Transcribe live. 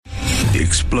The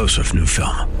explosive new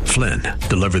film, Flynn,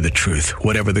 deliver the truth,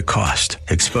 whatever the cost,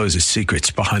 exposes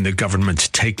secrets behind the government's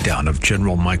takedown of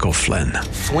General Michael Flynn.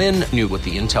 Flynn knew what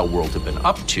the intel world had been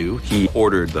up to. He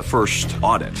ordered the first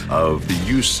audit of the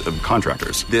use of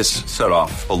contractors. This set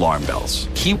off alarm bells.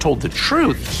 He told the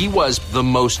truth. He was the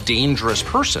most dangerous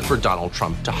person for Donald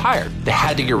Trump to hire. They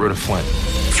had to get rid of Flynn.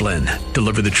 Flynn,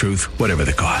 deliver the truth, whatever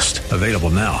the cost. Available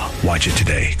now. Watch it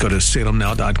today. Go to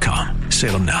salemnow.com.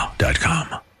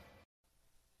 salemnow.com.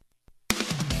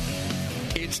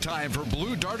 It's time for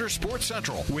Blue Darter Sports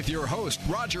Central with your host,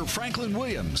 Roger Franklin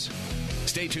Williams.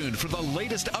 Stay tuned for the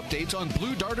latest updates on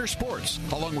Blue Darter Sports,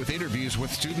 along with interviews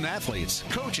with student athletes,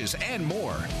 coaches, and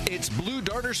more. It's Blue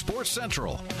Darter Sports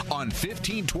Central on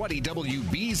 1520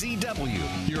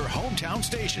 WBZW, your hometown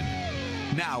station.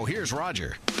 Now, here's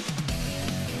Roger.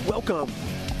 Welcome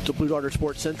to Blue Darter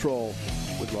Sports Central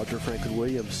with Roger Franklin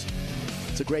Williams.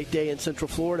 It's a great day in Central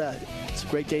Florida. It's a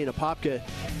great day in Apopka.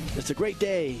 It's a great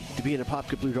day to be in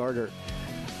Apopka Blue Darter.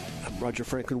 I'm Roger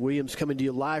Franklin Williams coming to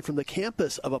you live from the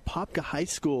campus of Apopka High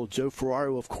School. Joe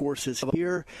Ferraro, of course, is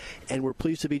here, and we're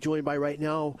pleased to be joined right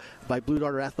now by Blue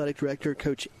Darter Athletic Director,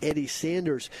 Coach Eddie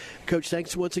Sanders. Coach,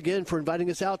 thanks once again for inviting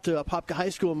us out to Apopka High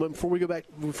School. And before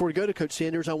we go to Coach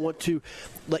Sanders, I want to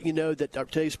let you know that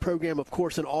today's program, of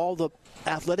course, and all the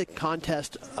athletic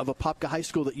contests of Apopka High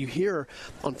School that you hear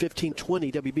on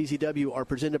 1520 WBZW are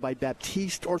presented by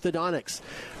Baptiste Orthodontics.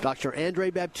 Dr.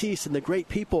 Andre Baptiste and the great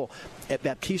people at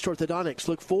Baptiste Orthodontics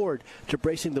look forward to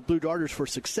bracing the Blue Darters for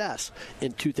success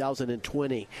in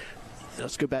 2020.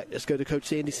 Let's go to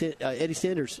Coach Eddie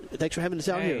Sanders. Thanks for having us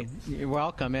out here. You're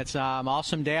welcome. It's an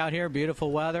awesome day out here,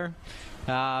 beautiful weather.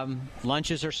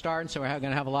 Lunches are starting, so we're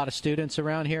going to have a lot of students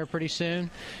around here pretty soon.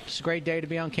 It's a great day to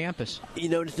be on campus. You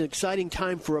know, it's an exciting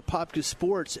time for Apopka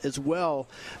sports as well,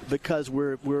 because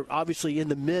we're obviously in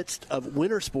the midst of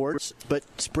winter sports, but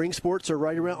spring sports are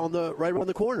right around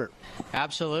the corner.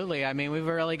 Absolutely. I mean, we've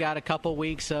really got a couple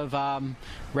weeks of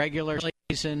regular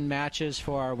season matches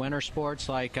for our winter sports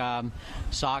like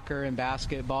soccer and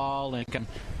basketball and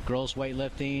girls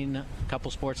weightlifting, a couple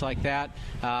sports like that.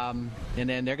 And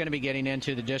then they're going to be getting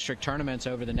into the district tournaments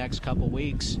over the next couple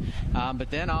weeks. But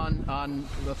then on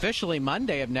officially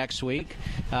Monday of next week,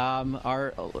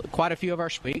 quite a few of our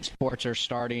sports are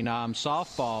starting.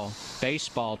 Softball,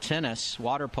 baseball, tennis,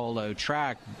 water polo,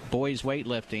 track, boys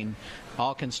weightlifting.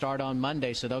 All can start on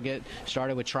Monday, so they'll get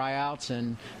started with tryouts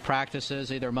and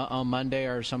practices either on Monday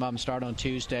or some of them start on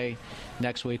Tuesday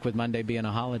next week, with Monday being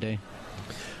a holiday.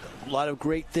 A lot of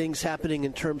great things happening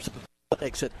in terms of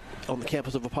athletics on the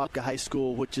campus of Apopka High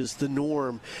School, which is the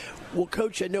norm. Well,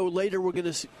 Coach, I know later we're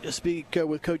going to speak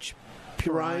with Coach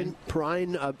Perrine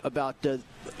about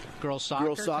girls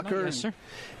soccer. Yes, sir.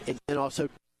 And also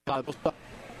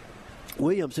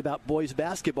Williams about boys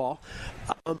basketball.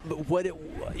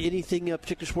 Anything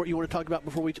particular sport you want to talk about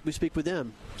before we speak with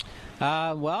them?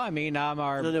 Well, I mean,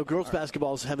 girls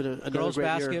basketball is having another girls great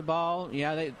basketball.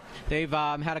 year. Yeah, they've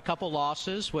had a couple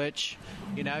losses, which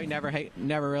you never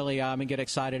really get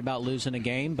excited about losing a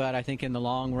game. But I think in the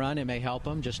long run, it may help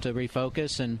them just to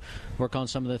refocus and work on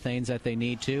some of the things that they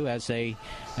need to as they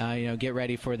get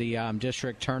ready for the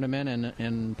district tournament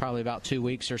in probably about 2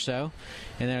 weeks or so.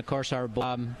 And then of course our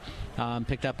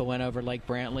picked up a win over Lake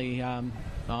Brantley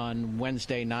on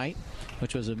Wednesday night,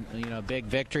 which was a big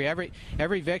victory.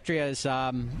 Every victory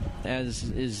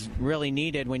is really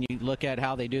needed when you look at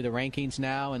how they do the rankings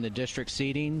now and the district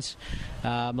seedings.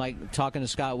 Like talking to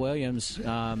Scott Williams,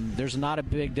 there's not a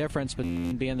big difference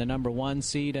between being the number 1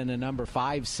 seed and the number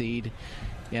 5 seed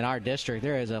in our district.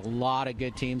 There is a lot of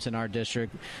good teams in our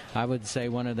district. I would say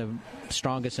one of the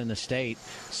strongest in the state.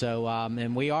 So,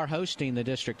 and we are hosting the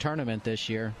district tournament this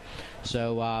year.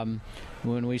 So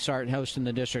when we start hosting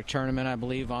the district tournament, I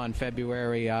believe on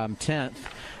February 10th,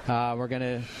 we're going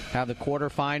to have the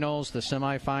quarterfinals, the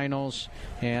semifinals,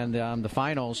 and the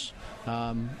finals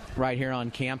right here on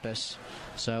campus.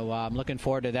 So I'm looking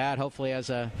forward to that, hopefully as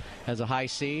a high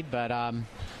seed. But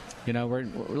we're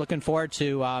looking forward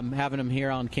to having them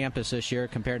here on campus this year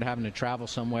compared to having to travel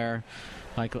somewhere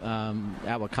like at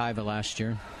Wekiva last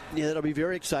year. Yeah, that'll be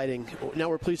very exciting. Now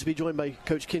we're pleased to be joined by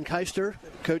Coach Ken Keister.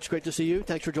 Coach, great to see you.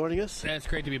 Thanks for joining us. Yeah, it's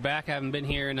great to be back. I haven't been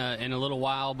here in a little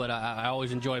while, but I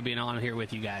always enjoy being on here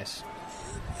with you guys.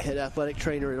 Head athletic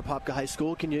trainer at Apopka High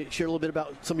School. Can you share a little bit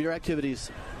about some of your activities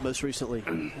most recently?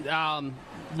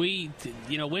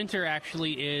 winter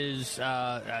actually is,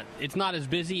 it's not as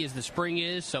busy as the spring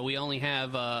is, so we only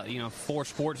have, 4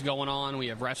 sports going on. We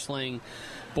have wrestling,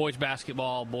 boys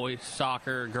basketball, boys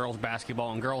soccer, girls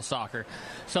basketball, and girls soccer.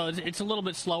 So it's a little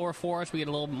bit slower for us. We get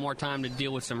a little bit more time to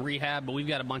deal with some rehab, but we've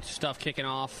got a bunch of stuff kicking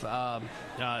off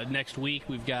next week.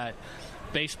 We've got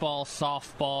baseball,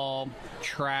 softball,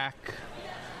 track,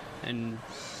 and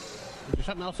is there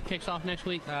something else that kicks off next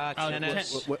week?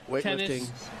 Tennis, weightlifting.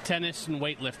 Tennis and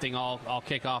weightlifting all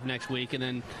kick off next week.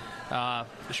 And then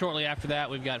shortly after that,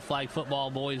 we've got flag football,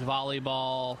 boys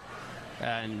volleyball,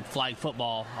 and flag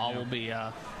football. All will be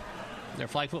they're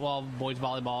flag football, boys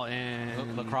volleyball,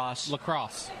 and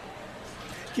lacrosse.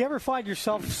 Do you ever find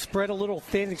yourself spread a little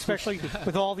thin, especially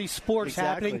with all these sports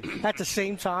happening at the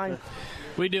same time?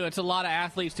 We do. It's a lot of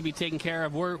athletes to be taken care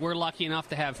of. We're lucky enough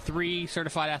to have 3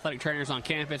 certified athletic trainers on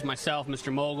campus, myself,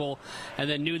 Mr. Mogul, and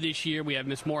then new this year we have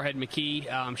Miss Moorhead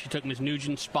McKee. She took Ms.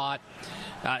 Nugent's spot.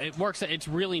 It's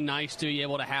really nice to be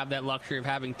able to have that luxury of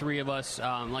having 3 of us.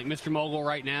 Like Mr. Mogul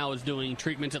right now is doing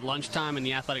treatments at lunchtime in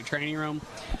the athletic training room.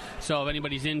 So if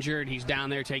anybody's injured, he's down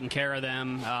there taking care of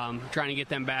them, trying to get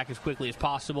them back as quickly as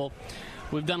possible.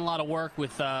 We've done a lot of work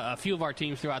with a few of our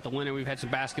teams throughout the winter. We've had some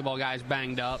basketball guys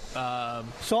banged up.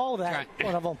 Saw that,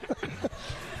 one of them.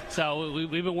 So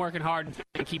we've been working hard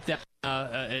to keep them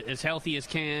as healthy as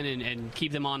can and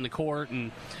keep them on the court.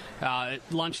 And at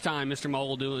lunchtime, Mr.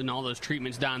 Mogul doing all those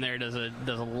treatments down there does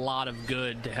a lot of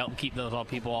good to help keep those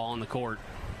people all on the court.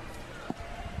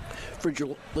 Friends,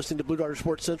 you're listening to Blue Darter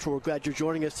Sports Central. We're glad you're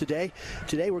joining us today.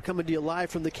 Today we're coming to you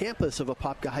live from the campus of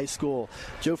Apopka High School.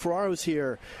 Joe Ferraro's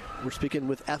here. We're speaking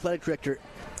with Athletic Director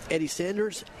Eddie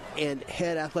Sanders and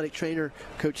Head Athletic Trainer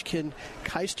Coach Ken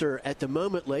Keister at the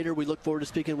moment. Later, we look forward to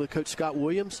speaking with Coach Scott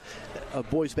Williams of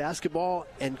boys basketball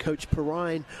and Coach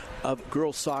Perrine of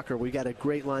girls soccer. We got a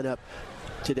great lineup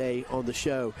today on the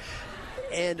show.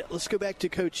 And let's go back to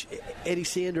Coach Eddie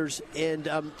Sanders. And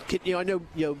I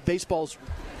know baseball's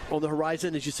on the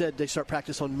horizon. As you said, they start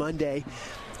practice on Monday,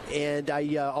 and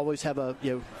I always have a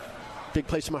big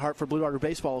place in my heart for Blue Darter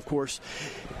baseball, of course.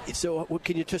 So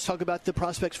can you just talk about the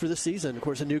prospects for this season? Of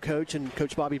course, a new coach, and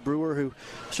Coach Bobby Brewer, who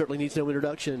certainly needs no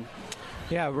introduction.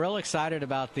 Yeah, real excited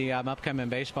about the upcoming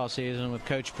baseball season with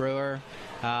Coach Brewer,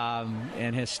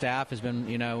 and his staff has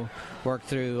been, worked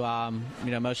through,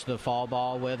 most of the fall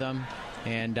ball with them,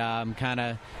 and kind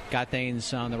of got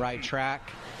things on the right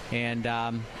track. And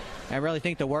I really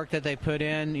think the work that they put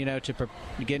in, to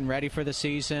getting ready for the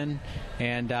season,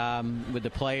 and with the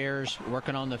players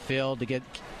working on the field to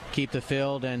keep the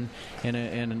field in a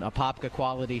Apopka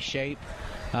quality shape.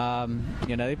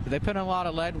 They put in a lot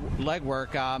of leg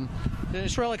work.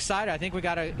 It's real excited. I think we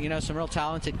got some real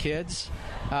talented kids,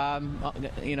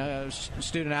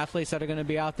 student athletes that are going to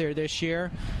be out there this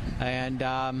year, and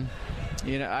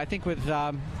I think with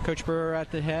Coach Brewer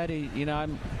at the head,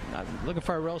 I'm looking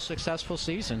for a real successful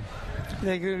season.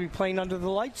 They're going to be playing under the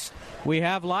lights? We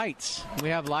have lights. We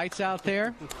have lights out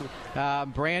there.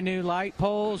 Brand new light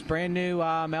poles, brand new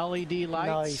LED lights.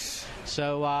 Nice.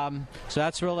 So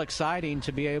that's real exciting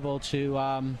to be able to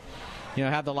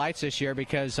have the lights this year,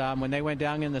 because when they went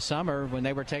down in the summer, when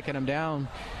they were taking them down,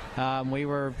 we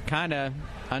were kind of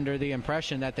under the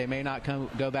impression that they may not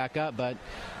go back up, but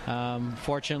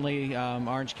fortunately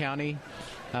Orange County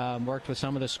worked with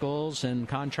some of the schools and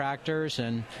contractors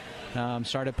and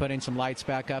started putting some lights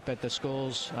back up at the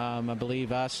schools. I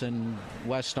believe us and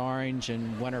West Orange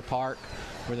and Winter Park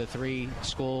were the 3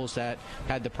 schools that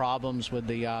had the problems with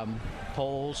the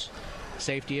poles,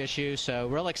 safety issues. So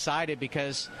real excited,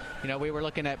 because we were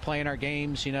looking at playing our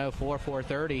games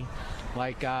 4:30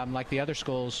 like the other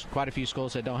schools, quite a few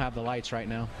schools that don't have the lights right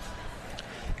now.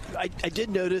 I did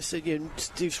notice, again,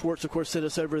 Steve Schwartz, of course, sent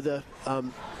us over the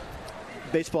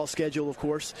baseball schedule, of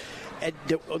course. And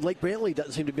Lake Brantley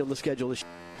doesn't seem to be on the schedule this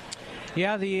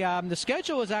year. Yeah, the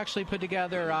schedule was actually put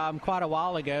together quite a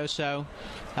while ago, so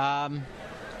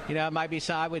it might be.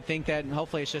 So I would think that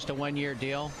hopefully it's just a 1-year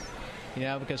deal,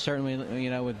 because certainly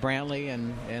with Brantley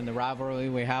and the rivalry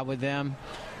we have with them,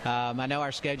 I know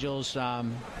our schedule's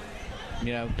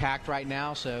packed right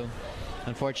now, so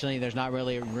unfortunately there's not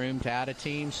really room to add a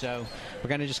team, so we're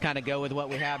going to just kind of go with what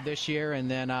we have this year,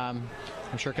 and then I'm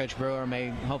sure Coach Brewer may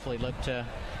hopefully look to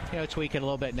tweak it a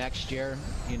little bit next year.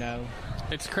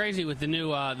 It's crazy with the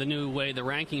new way the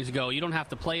rankings go. You don't have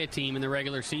to play a team in the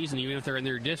regular season, even if they're in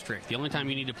their district. The only time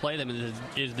you need to play them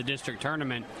is the district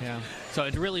tournament. Yeah. So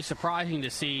it's really surprising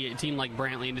to see a team like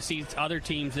Brantley and to see other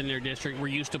teams in their district. We're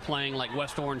used to playing like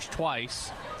West Orange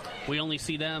twice. We only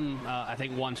see them, I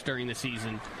think, once during the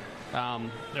season.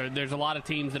 There's a lot of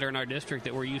teams that are in our district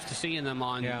that we're used to seeing them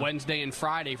on Wednesday and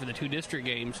Friday for the 2 district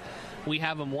games. We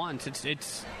have them once.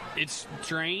 It's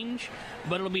strange,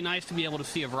 but it'll be nice to be able to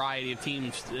see a variety of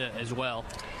teams as well.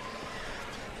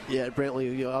 Yeah,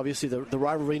 Brantley, obviously the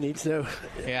rivalry needs no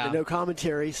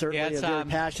commentary. Certainly a very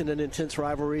passionate and intense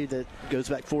rivalry that goes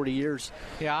back 40 years.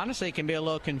 Yeah, honestly, it can be a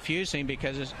little confusing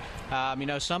because,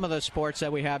 some of the sports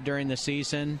that we have during the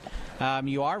season,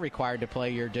 you are required to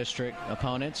play your district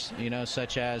opponents,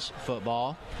 such as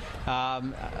football.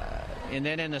 And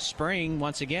then in the spring,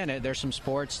 once again, there's some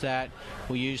sports that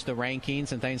we use the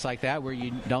rankings and things like that where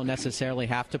you don't necessarily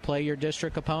have to play your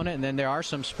district opponent. And then there are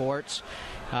some sports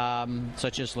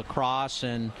such as lacrosse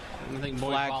and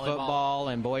flag football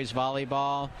and boys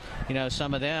volleyball.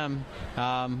 Some of them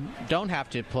don't have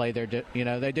to play their.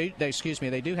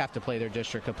 They do have to play their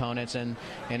district opponents, and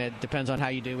it depends on how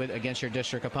you do it against your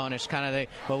district opponents. Kind of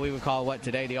what we would call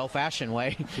today the old-fashioned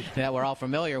way that we're all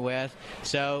familiar with.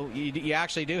 So you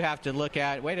actually do have to look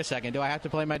at. Wait a second, do I have to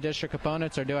play my district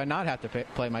opponents or do I not have to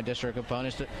play my district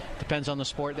opponents? It depends on the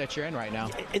sport that you're in right now.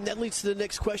 And that leads to the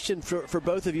next question for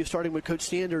both of you, starting with Coach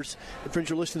Sanders. And friends,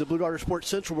 you're listening to Blue Darter Sports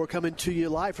Central. We're coming to you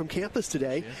live from campus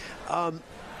today.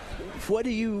 What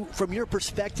do you, from your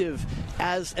perspective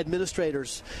as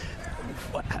administrators,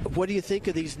 what do you think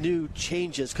of these new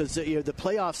changes? Because the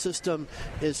playoff system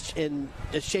has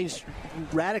changed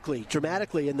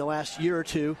dramatically in the last year or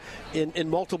two in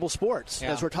multiple sports,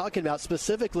 as we're talking about,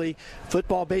 specifically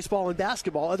football, baseball, and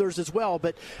basketball, others as well.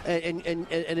 But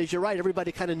and as you're right,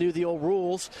 everybody kind of knew the old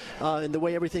rules and the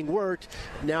way everything worked.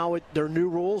 Now there are new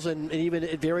rules, and even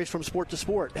it varies from sport to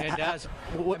sport. It does.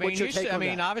 What's your take on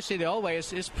that? Obviously the old way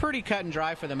is pretty cut and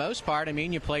dry for the most part.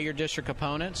 You play your district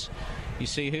opponents. You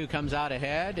see who comes out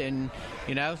ahead, and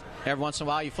every once in a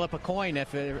while you flip a coin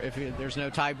if there's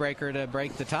no tiebreaker to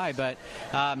break the tie. But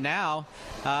now,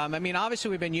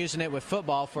 obviously we've been using it with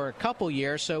football for a couple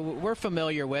years, so we're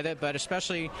familiar with it. But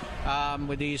especially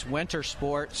with these winter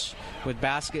sports, with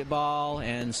basketball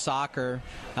and soccer,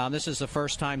 this is the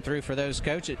first time through for those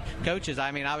coaches.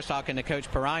 I was talking to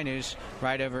Coach Perrine, who's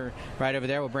right over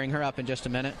there. We'll bring her up in just a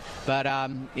minute. But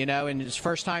and it's the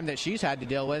first time that she's had to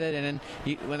deal with it. And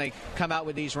then when they come out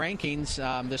with these rankings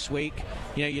this week,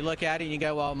 you look at it and you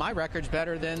go, well, my record's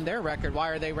better than their record. Why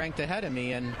are they ranked ahead of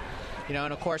me? And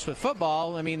and of course with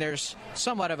football, there's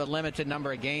somewhat of a limited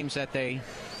number of games that they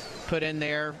put in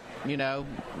there,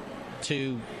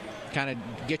 to kind of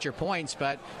get your points.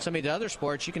 But some of the other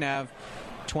sports, you can have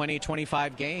 20,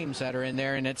 25 games that are in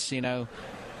there, and it's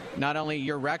not only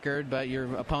your record but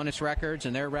your opponent's records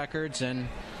and their records, and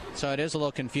so it is a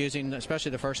little confusing,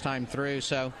 especially the first time through.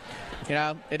 So,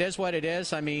 it is what it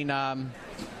is.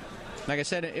 Like I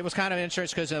said, it was kind of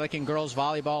interesting because like in girls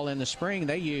volleyball in the spring,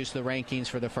 they used the rankings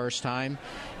for the first time.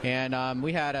 And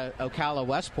we had Ocala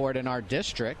Westport in our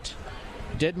district.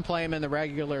 Didn't play them in the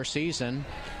regular season.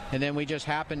 And then we just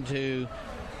happened to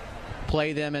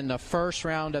play them in the first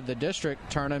round of the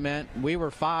district tournament. We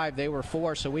were 5, they were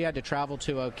 4, so we had to travel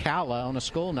to Ocala on a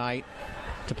school night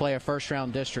to play a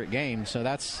first-round district game. So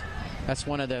that's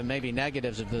one of the maybe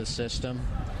negatives of the system.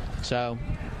 So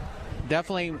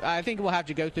definitely, I think we'll have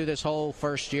to go through this whole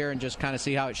first year and just kind of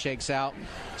see how it shakes out,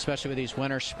 especially with these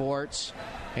winter sports.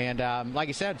 And like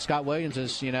you said, Scott Williams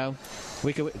is,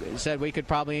 we could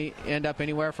probably end up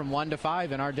anywhere from 1 to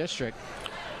 5 in our district.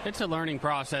 It's a learning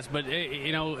process, but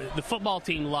the football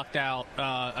team lucked out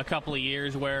a couple of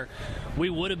years where we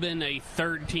would have been a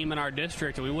third team in our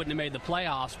district and we wouldn't have made the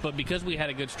playoffs, but because we had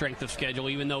a good strength of schedule,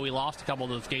 even though we lost a couple of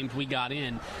those games, we got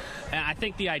in. And I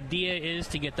think the idea is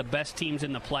to get the best teams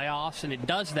in the playoffs, and it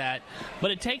does that, but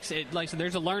it takes it. Like, so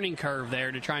there's a learning curve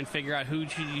there to try and figure out who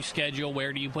do you schedule,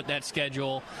 where do you put that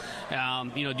schedule.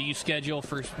 Do you schedule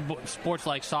for sports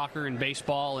like soccer and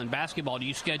baseball and basketball? Do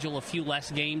you schedule a few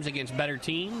less games against better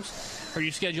teams, or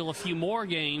you schedule a few more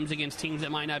games against teams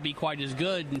that might not be quite as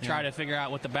good, and try to figure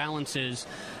out what the balance is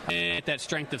at that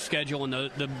strength of schedule and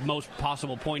the most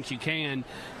possible points you can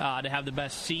to have the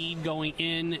best seed going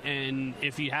in, and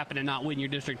if you happen to not win your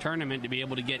district tournament, to be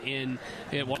able to get in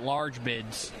large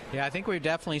bids. Yeah, I think we've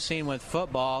definitely seen with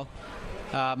football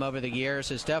over the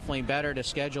years, it's definitely better to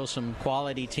schedule some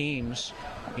quality teams.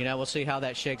 We'll see how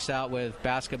that shakes out with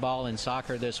basketball and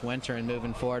soccer this winter and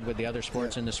moving forward with the other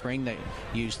sports in the spring that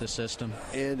use the system.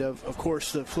 And, of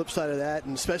course, the flip side of that,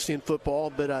 and especially in football,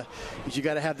 but is you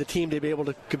got to have the team to be able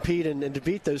to compete and to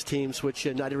beat those teams, which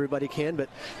not everybody can. But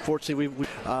fortunately,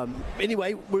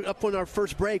 anyway, we're up on our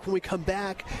first break. When we come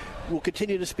back, we'll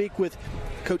continue to speak with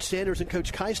Coach Sanders and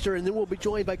Coach Keister, and then we'll be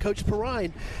joined by Coach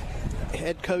Perrine.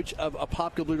 head coach of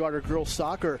Apopka Blue Darter Girls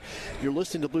Soccer. You're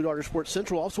listening to Blue Darter Sports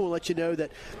Central. Also want to let you know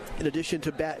that in addition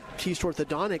to Baptiste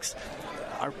Orthodontics,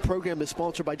 our program is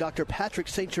sponsored by Dr. Patrick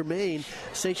St. Germain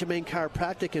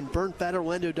Chiropractic, and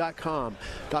BurnFatOrlando.com.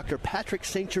 Dr. Patrick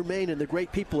St. Germain and the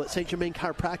great people at St. Germain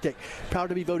Chiropractic, proud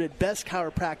to be voted best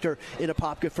chiropractor in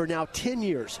Apopka for now 10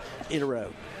 years in a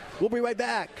row. We'll be right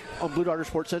back on Blue Darter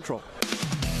Sports Central.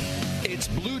 It's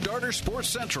Blue Darter Sports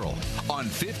Central on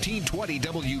 1520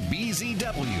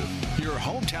 WBZW, your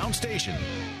hometown station.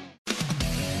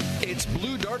 It's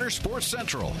Blue Darter Sports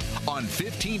Central on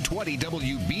 1520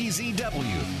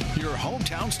 WBZW, your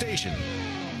hometown station.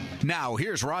 Now,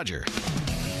 here's Roger.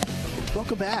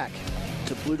 Welcome back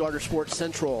to Blue Darter Sports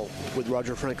Central with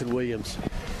Roger Franklin Williams.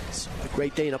 It's a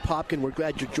great day in Apopka, and we're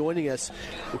glad you're joining us.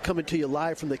 We're coming to you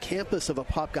live from the campus of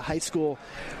Apopka High School.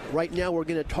 Right now, we're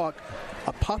going to talk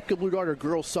Apopka Blue Darter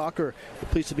Girls Soccer. We're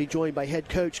pleased to be joined by head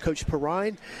coach, Coach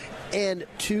Perrine, and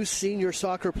two senior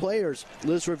soccer players,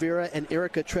 Liz Rivera and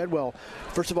Erica Treadwell.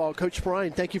 First of all, Coach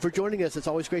Perrine, thank you for joining us. It's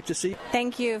always great to see you.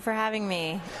 Thank you for having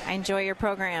me. I enjoy your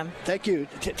program. Thank you.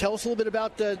 Tell us a little bit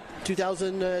about the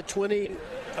 2020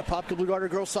 Apopka Blue Darter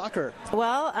Girls Soccer.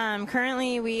 Well,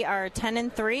 currently we are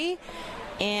 10-3,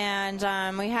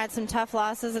 and we had some tough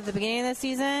losses at the beginning of the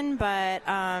season, but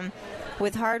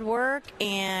with hard work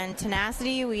and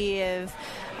tenacity, we're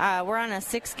on a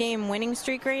 6-game winning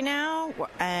streak right now,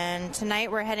 and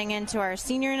tonight we're heading into our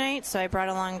senior night, so I brought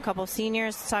along a couple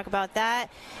seniors to talk about that,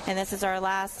 and this is our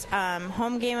last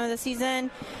home game of the season.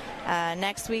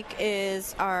 Next week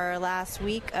is our last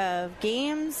week of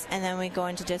games, and then we go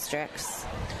into districts.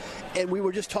 And we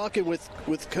were just talking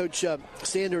with Coach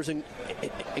Sanders and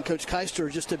Coach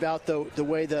Keister just about the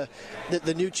way the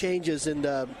new changes in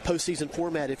the postseason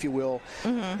format, if you will.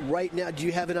 Mm-hmm. Right now, do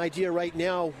you have an idea right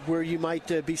now where you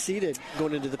might be seated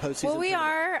going into the postseason? Well, we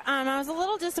are. I was a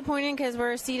little disappointed because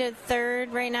we're seated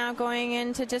third right now going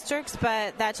into districts,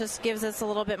 but that just gives us a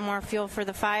little bit more fuel for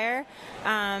the fire.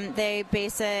 They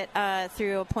base it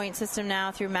through a point system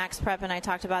now through Max Prep, and I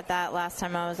talked about that last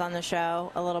time I was on the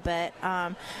show a little bit.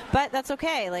 But that's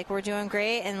okay. Like, we're doing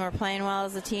great, and we're playing well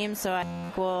as a team, so I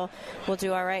think we'll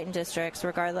do all right in districts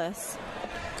regardless.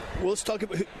 Well, let's talk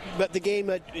about the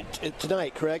game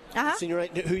tonight, correct? Uh-huh. Senior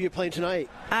night. Who are you playing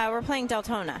tonight? We're playing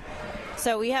Deltona.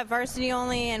 So we have varsity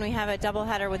only, and we have a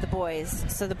doubleheader with the boys.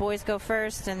 So the boys go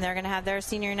first, and they're going to have their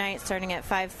senior night starting at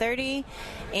 5:30.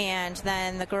 And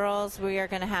then the girls, we are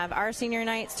going to have our senior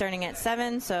night starting at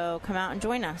 7. So come out and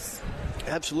join us.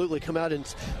 Absolutely. Come out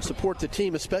and support the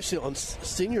team, especially on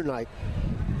senior night.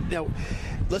 Now,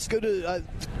 let's go to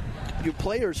your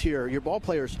players here, your ball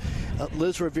players,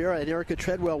 Liz Rivera and Erica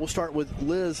Treadwell. We'll start with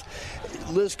Liz.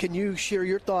 Liz, can you share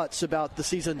your thoughts about the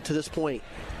season to this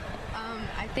point?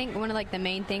 I think one of the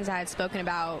main things I had spoken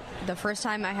about the first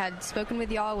time I had spoken with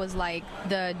y'all was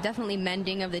the definitely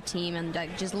mending of the team and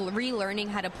just relearning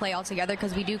how to play all together,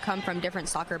 because we do come from different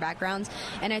soccer backgrounds,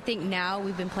 and I think now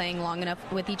we've been playing long enough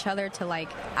with each other to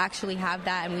actually have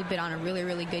that, and we've been on a really,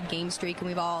 really good game streak, and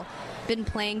we've all been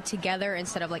playing together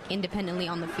instead of independently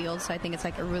on the field. So I think it's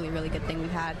a really, really good thing we've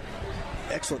had.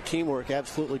 Excellent teamwork,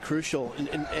 absolutely crucial.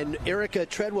 And Erica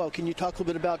Treadwell, can you talk a little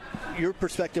bit about your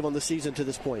perspective on the season to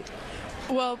this point?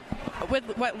 Well, with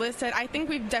what Liz said, I think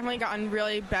we've definitely gotten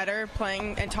really better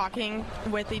playing and talking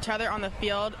with each other on the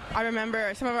field. I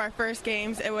remember some of our first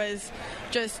games, it was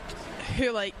just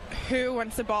who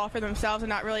wants the ball for themselves and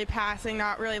not really passing,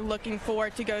 not really looking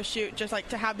forward to go shoot, just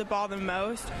to have the ball the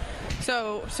most.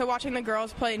 So watching the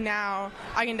girls play now,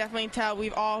 I can definitely tell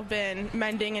we've all been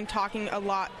mending and talking a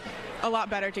lot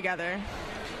better together.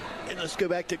 And let's go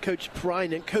back to Coach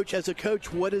Perrine. And Coach, as a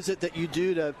coach, what is it that you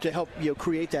do to help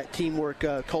create that teamwork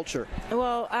culture?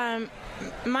 Well,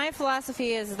 my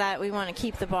philosophy is that we want to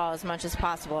keep the ball as much as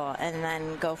possible and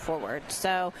then go forward.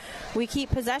 So we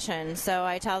keep possession. So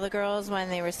I tell the girls when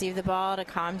they receive the ball to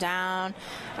calm down,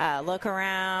 look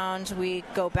around. We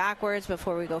go backwards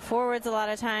before we go forwards a lot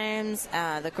of times.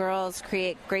 The girls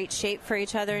create great shape for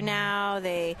each other now.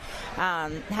 They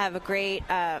have a great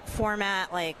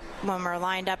format, when we're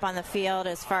lined up on the field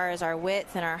as far as our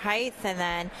width and our height, and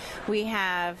then we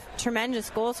have tremendous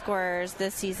goal scorers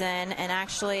this season, and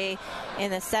actually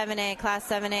in the 7A, Class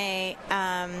 7A,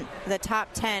 the top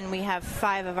 10, we have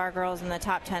 5 of our girls in the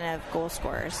top 10 of goal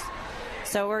scorers.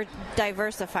 So we're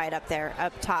diversified up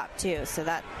top too, so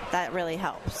that really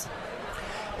helps.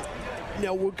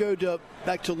 Now we'll go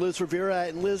back to Liz Rivera.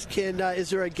 And Liz, is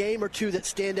there a game or two that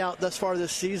stand out thus far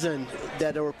this season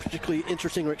that are particularly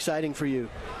interesting or exciting for you?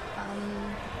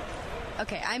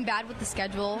 Okay, I'm bad with the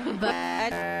schedule,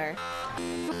 but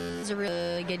It was a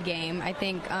really good game. I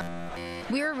think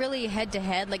we were really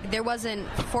head-to-head. Like, there wasn't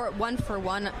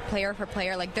one-for-one,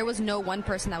 player-for-player. Like, there was no one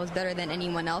person that was better than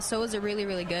anyone else. So it was a really,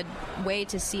 really good way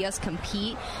to see us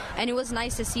compete. And it was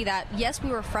nice to see that, yes,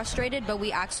 we were frustrated, but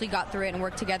we actually got through it and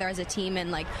worked together as a team.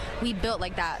 And, like, we built,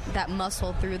 like, that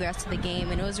muscle through the rest of the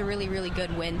game. And it was a really, really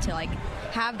good win to, like,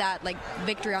 have that, like,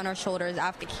 victory on our shoulders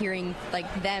after hearing,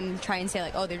 like, them try and say,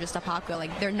 like, oh, they're just Apopka.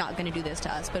 Like, they're not going to do this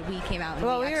to us. But we came out and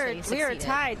we were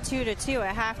tied 2-2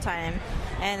 at halftime.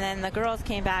 And then the girls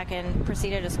came back and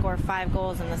proceeded to score 5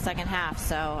 goals in the second half.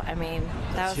 So, I mean,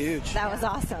 that was huge. That was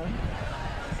awesome.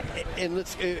 And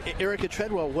let's, Erica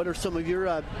Treadwell, what are some of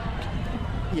your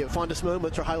fondest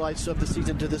moments or highlights of the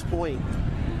season to this point?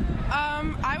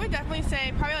 I would definitely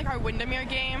say probably like our Windermere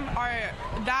game.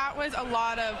 That was a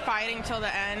lot of fighting till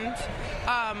the end.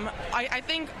 I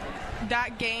think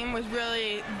that game was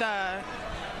really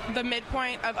the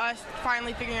midpoint of us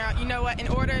finally figuring out, you know what, in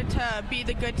order to be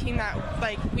the good team that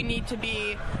like we need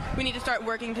to start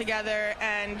working together,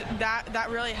 and that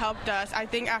really helped us. I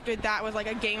think after that was like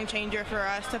a game changer for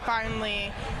us to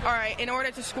finally, all right, in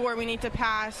order to score we need to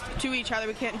pass to each other.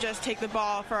 We can't just take the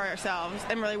ball for ourselves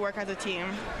and really work as a team.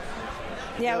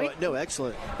 Yeah,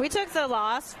 excellent. We took the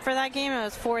loss for that game. It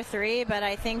was 4-3, but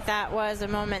I think that was a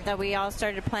moment that we all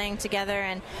started playing together.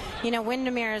 And,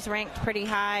 Windermere is ranked pretty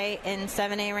high in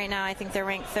 7A right now. I think they're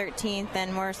ranked 13th,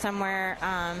 and we're somewhere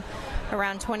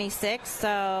around 26.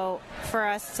 So for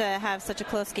us to have such a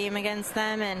close game against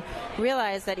them and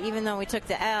realize that even though we took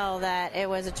the L, that it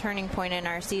was a turning point in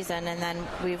our season, and then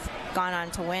we've gone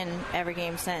on to win every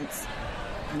game since.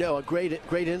 No, a great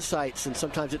insights, and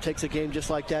sometimes it takes a game just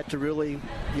like that to really,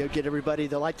 get everybody.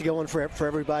 They like to go on for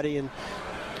everybody and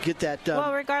get that.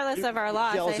 Well, regardless of our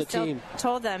loss, I still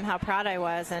told them how proud I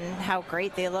was and how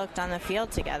great they looked on the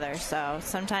field together. So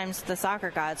sometimes the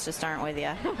soccer gods just aren't with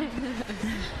you.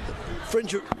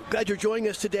 Friends, glad you're joining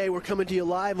us today. We're coming to you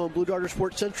live on Blue Darter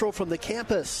Sports Central from the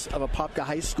campus of Apopka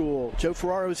High School. Joe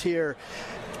Ferraro's here.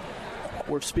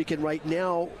 We're speaking right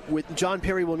now with John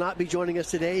Perry. Will not be joining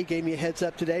us today. He gave me a heads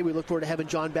up today. We look forward to having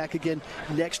John back again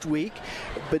next week.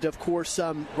 But, of course,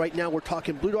 right now we're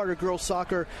talking Blue Darter girls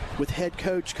soccer with head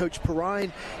coach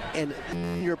Perrine, and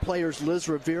senior players Liz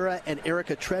Rivera and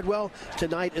Erica Treadwell.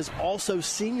 Tonight is also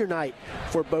senior night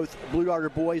for both Blue Darter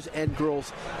boys and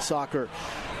girls soccer.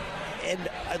 And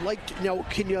I'd like to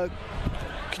can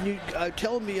you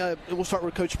tell me, we'll start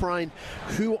with Coach Perrine,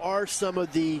 who are some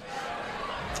of the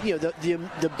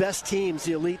the best teams,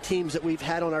 the elite teams that we've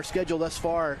had on our schedule thus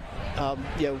far,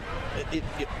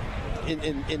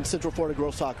 in Central Florida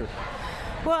girls soccer?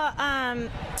 Well,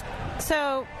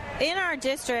 so in our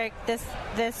district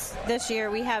this year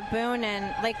we have Boone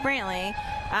and Lake Brantley,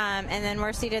 and then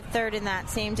we're seated third in that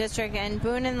same district. And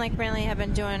Boone and Lake Brantley have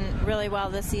been doing really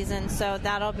well this season, so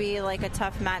that'll be like a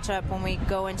tough matchup when we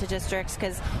go into districts,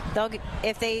 because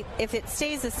if it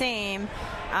stays the same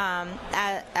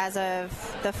as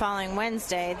of the following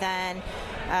Wednesday, then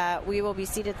we will be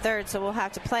seated third, so we'll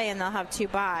have to play, and they'll have 2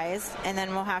 byes, and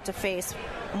then we'll have to face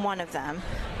one of them.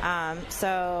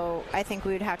 So I think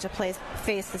we would have to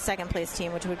face the second place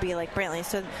team, which would be like Brantley.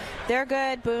 So they're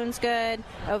good. Boone's good.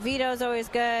 Oviedo's always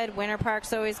good. Winter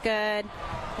Park's always good.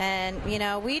 And,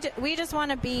 we just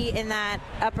want to be in that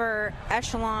upper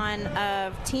echelon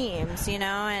of teams,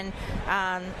 and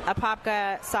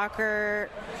Apopka soccer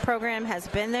program has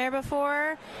been there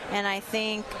before. And I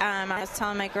think I was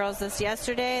telling my girls this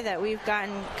yesterday that we've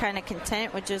gotten kind of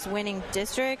content with just winning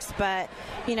districts. But,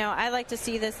 I like to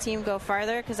see this team go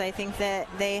farther, because I think that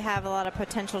they have a lot of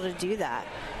potential to do that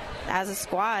as a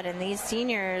squad. And these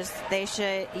seniors,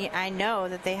 I know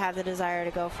that they have the desire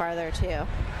to go farther too.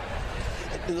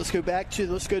 Let's go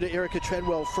to Erica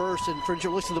Treadwell first. And friends,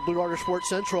 you're listening to Blue Darter Sports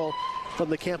Central from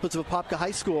the campus of Apopka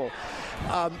High School.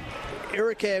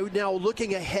 Erica, now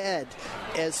looking ahead,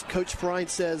 as Coach Perrine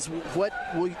says, what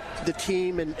will the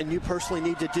team and you personally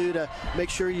need to do to make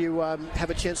sure you have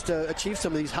a chance to achieve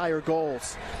some of these higher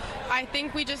goals? I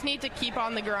think we just need to keep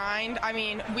on the grind. I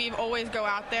mean, we always go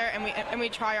out there and we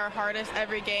try our hardest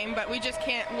every game, but we just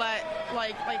can't let,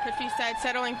 like she said,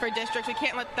 settling for districts, we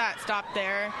can't let that stop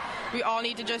there. We all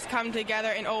need to just come together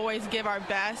and always give our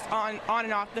best on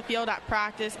and off the field, at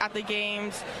practice, at the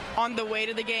games, on the way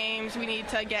to the games. We need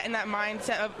to get in that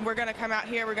mindset of we're going to come out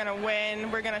here, we're going to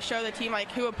win, we're going to show the team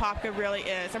who Apopka really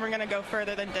is, and we're going to go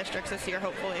further than districts this year,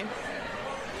 hopefully.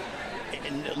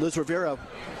 And Liz Rivera,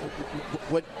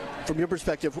 what from your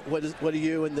perspective, what do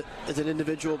you and as an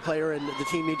individual player and the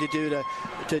team need to do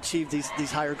to achieve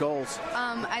these higher goals?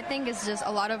 I think it's just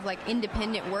a lot of like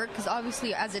independent work, because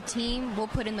obviously as a team we'll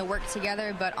put in the work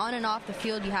together, but on and off the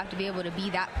field you have to be able to be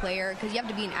that player, because you have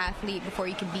to be an athlete before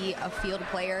you can be a field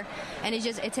player, and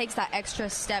it takes that extra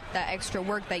step, that extra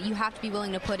work that you have to be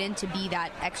willing to put in to be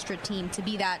that extra team, to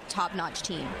be that top-notch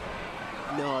team.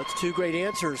 No, it's two great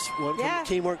answers. One from a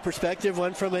teamwork perspective,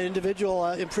 one from an individual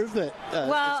improvement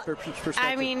perspective.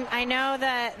 I mean, I know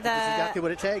that That's exactly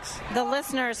what it takes. The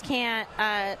listeners can't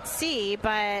see,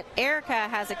 but Erica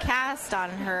has a cast on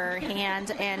her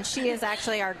hand, and she is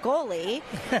actually our goalie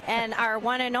and our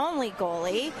one and only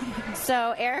goalie.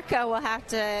 So Erica will have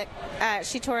to.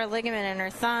 She tore a ligament in her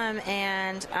thumb,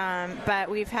 and but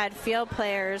we've had field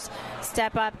players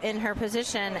step up in her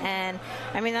position, and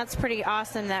I mean that's pretty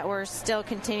awesome that we're still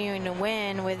continuing to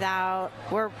win without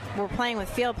we're playing with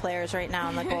field players right now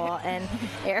in the goal. And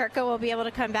Erica will be able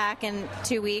to come back in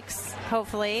 2 weeks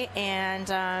hopefully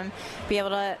and be able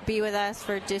to be with us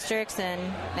for districts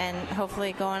and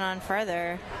hopefully going on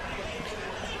further.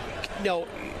 Now,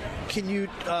 can you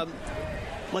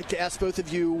like to ask both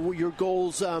of you your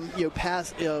goals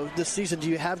past this season? Do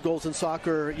you have goals in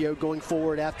soccer going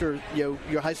forward after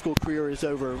your high school career is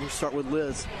over? We'll start with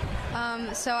Liz.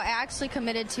 So I actually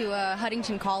committed to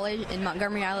Huntington College in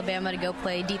Montgomery, Alabama to go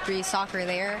play D3 soccer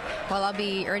there, while I'll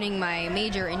be earning my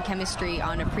major in chemistry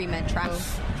on a pre-med track.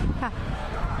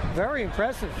 Very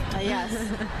impressive. Yes.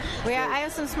 I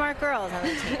have some smart girls on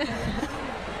the team.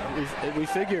 We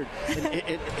figured.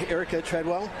 And Erica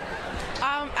Treadwell?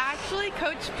 Actually,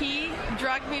 Coach P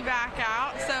drugged me back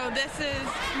out, so this is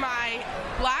my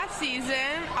last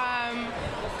season.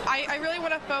 I really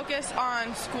want to focus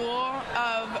on school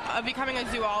of becoming a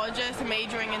zoologist and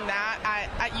majoring in that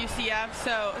at UCF.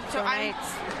 So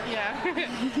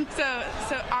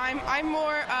I'm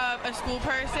more of a school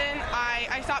person.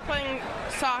 I stopped playing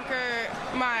soccer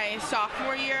my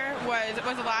sophomore year was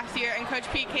the last year, and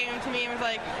Coach P came to me and was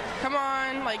like, "Come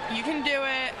on, like you can do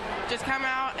it. Just come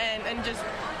out and just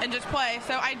play."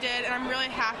 So I did, and I'm really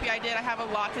happy I did. I have a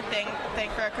lot to thank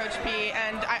for Coach P,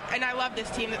 and I love this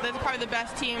team. This is probably the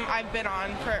best team I've been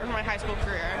on for my high school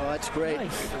career. Oh, that's great.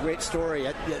 Nice. Great story.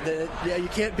 You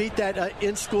can't beat that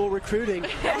in-school recruiting.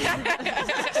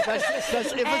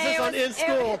 Especially emphasis on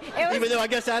in-school, even though I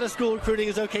guess out-of-school recruiting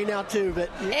is okay now too. But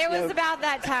it was about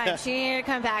that time. She needed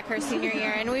to come back her senior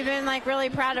year, and we've been really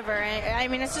proud of her. I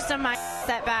mean, it's just a minor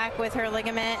setback with her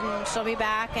ligament, and she'll be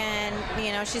back. And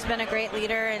she's been a great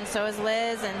leader, and so is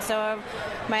Liz, and so have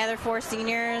my other 4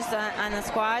 seniors on the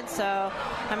squad. So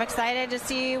I'm excited to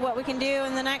see what we can do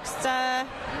in the next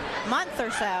month or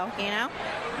so.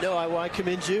 No, I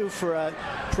commend you for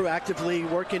proactively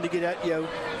working to get at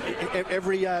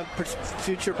every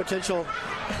future potential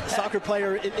soccer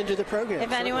player into the program.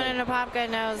 If anyone in Apopka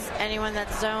knows anyone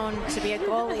that's zoned to be a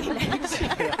goalie next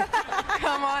year,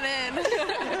 come on in.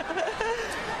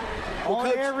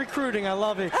 On-air recruiting, I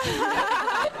love it.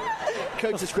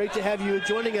 Coach, it's great to have you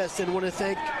joining us, and want to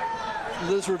thank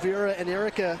Liz Rivera and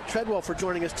Erica Treadwell for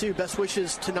joining us too. Best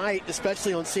wishes tonight,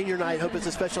 especially on senior night. Hope it's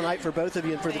a special night for both of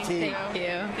you and for the team.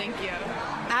 Thank you.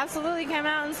 Absolutely, come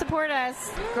out and support us.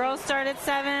 Girls start at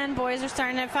 7, boys are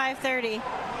starting at 5:30.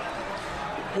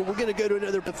 Well, we're going to go to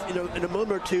another, in a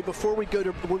moment or two.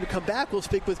 When we come back, we'll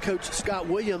speak with Coach Scott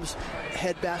Williams,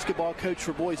 head basketball coach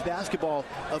for boys basketball,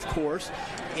 of course.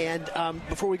 And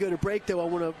before we go to break, though, I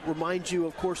want to remind you,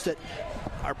 of course, that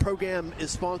our program is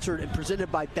sponsored and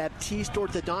presented by Baptiste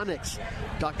Orthodontics.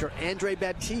 Dr. Andre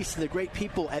Baptiste and the great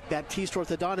people at Baptiste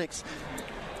Orthodontics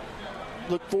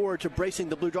look forward to bracing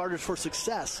the Blue Darters for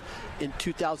success in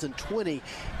 2020.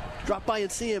 Drop by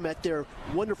and see them at their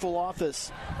wonderful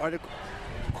office right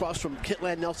across from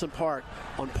Kitland Nelson Park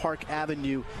on Park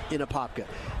Avenue in Apopka.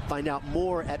 Find out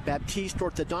more at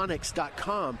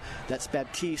BaptisteOrthodontics.com. That's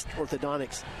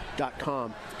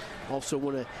BaptisteOrthodontics.com. Also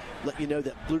want to let you know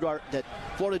that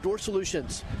Florida Door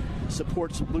Solutions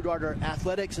supports Blue Darter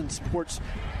Athletics and supports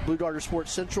Blue Darter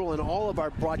Sports Central and all of our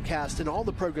broadcasts and all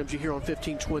the programs you hear on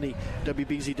 1520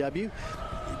 WBZW.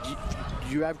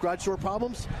 You have garage door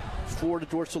problems? Florida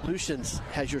Door Solutions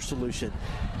has your solution.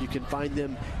 You can find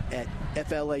them at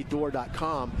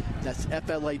FLAdoor.com. That's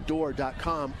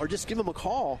FLAdoor.com. Or just give them a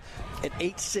call at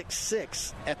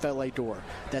 866-FLA-DOOR.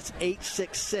 That's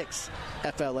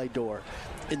 866-FLA-DOOR.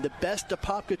 In the best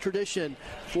Apopka tradition,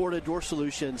 Florida Door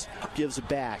Solutions gives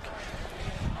back.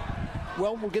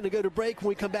 Well, we're going to go to break. When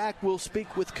we come back, we'll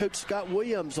speak with Coach Scott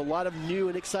Williams. A lot of new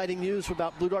and exciting news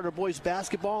about Blue Darter boys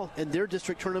basketball, and their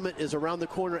district tournament is around the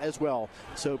corner as well.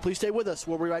 So please stay with us.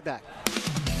 We'll be right back.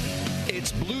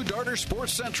 It's Blue Darter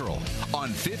Sports Central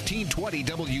on 1520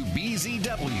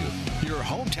 WBZW, your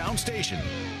hometown station.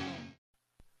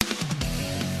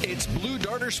 It's Blue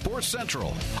Darter Sports Central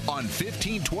on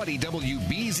 1520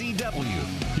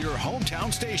 WBZW, your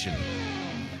hometown station.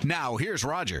 Now, here's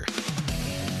Roger.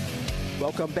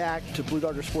 Welcome back to Blue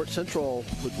Darter Sports Central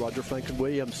with Roger Franklin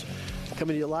Williams,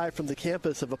 coming to you live from the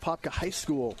campus of Apopka High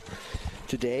School.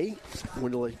 Today, I'm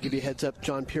going to give you a heads up.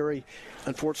 John Perry,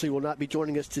 unfortunately, will not be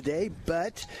joining us today,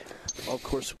 but, of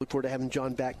course, look forward to having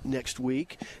John back next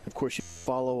week. Of course, you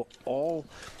follow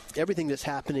everything that's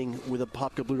happening with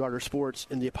Apopka Blue Darter Sports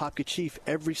and the Apopka Chief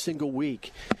every single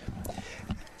week.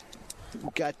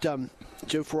 We've got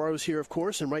Joe Ferraro's here, of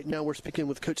course, and right now we're speaking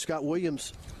with Coach Scott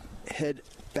Williams, head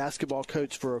basketball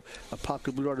coach for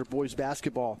Apopka Blue Darter boys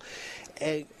basketball.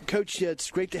 And Coach, it's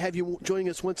great to have you joining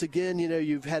us once again. You know,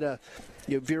 you've had a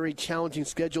very challenging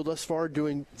schedule thus far,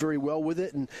 doing very well with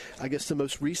it. And I guess the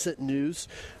most recent news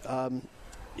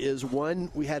is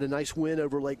one, we had a nice win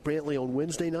over Lake Brantley on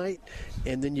Wednesday night,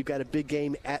 and then you've got a big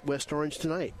game at West Orange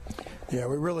tonight. Yeah,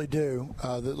 we really do.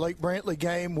 The Lake Brantley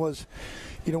game was,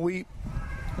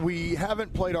 we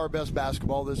haven't played our best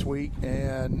basketball this week,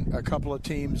 and a couple of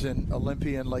teams in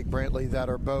Olympia and Lake Brantley that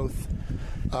are both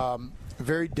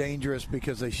very dangerous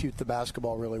because they shoot the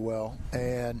basketball really well.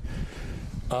 And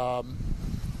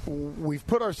we've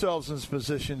put ourselves in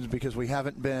positions because we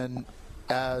haven't been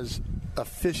as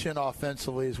efficient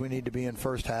offensively as we need to be in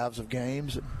first halves of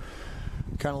games.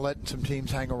 Kind of letting some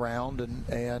teams hang around,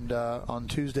 and on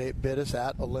Tuesday it bit us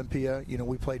at Olympia.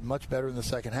 We played much better in the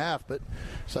second half, but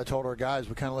as I told our guys,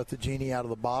 we kind of let the genie out of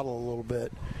the bottle a little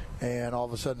bit, and all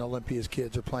of a sudden Olympia's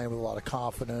kids are playing with a lot of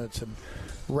confidence and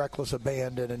reckless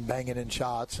abandon and banging in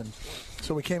shots, and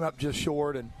so we came up just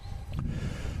short. And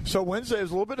so Wednesday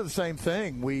was a little bit of the same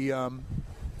thing. We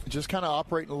just kind of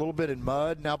operating a little bit in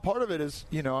mud. Now part of it is,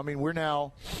 we're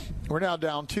now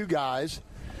down two guys.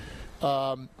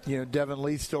 Devin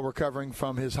Leith still recovering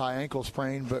from his high ankle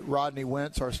sprain, but Rodney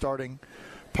Wentz, our starting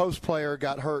post player,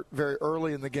 got hurt very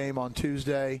early in the game on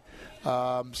Tuesday.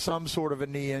 Some sort of a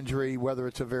knee injury, whether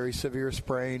it's a very severe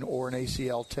sprain or an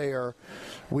ACL tear,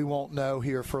 we won't know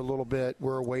here for a little bit.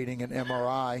 We're awaiting an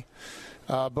MRI,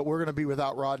 but we're going to be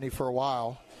without Rodney for a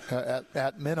while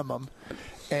at minimum,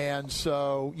 and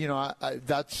so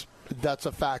that's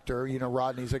a factor.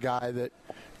 Rodney's a guy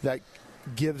that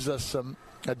gives us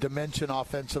a dimension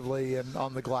offensively and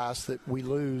on the glass that we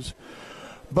lose.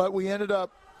 But we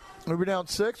were down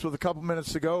 6 with a couple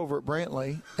minutes to go over at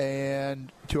Brantley,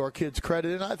 and to our kids'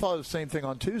 credit, and I thought the same thing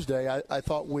on Tuesday, I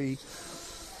thought we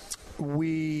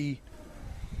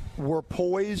were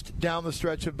poised down the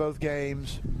stretch of both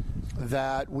games,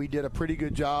 that we did a pretty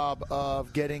good job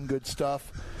of getting good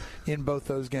stuff in both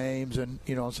those games. And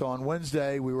so on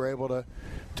Wednesday we were able to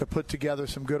put together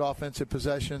some good offensive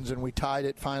possessions, and we tied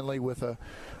it finally with a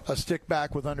stick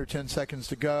back with under 10 seconds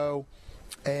to go.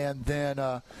 And then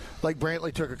Lake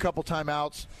Brantley took a couple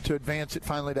timeouts to advance it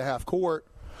finally to half court.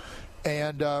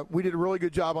 And we did a really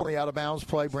good job on the out-of-bounds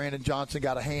play. Brandon Johnson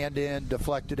got a hand in,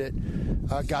 deflected it,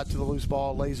 got to the loose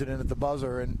ball, lays it in at the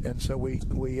buzzer. And so we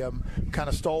kind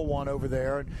of stole one over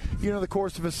there. And, the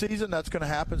course of a season, that's going to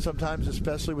happen sometimes,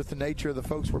 especially with the nature of the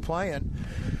folks we're playing.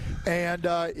 And,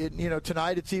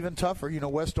 tonight it's even tougher.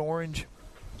 West Orange,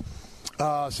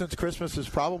 since Christmas, is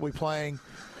probably playing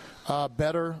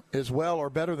better as well,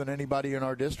 or better than anybody in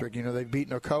our district. They've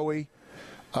beaten Ocoee.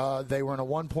 They were in a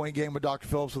 1-point game with Dr.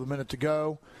 Phillips with a minute to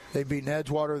go. They've beaten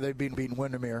Edgewater. They've beaten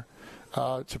Windermere.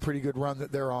 It's a pretty good run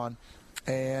that they're on.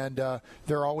 And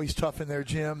they're always tough in their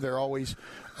gym. They're always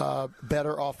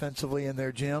better offensively in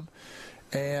their gym.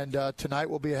 And tonight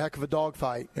will be a heck of a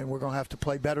dogfight, and we're going to have to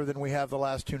play better than we have the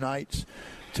last two nights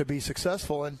to be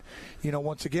successful. And,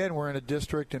 once again, we're in a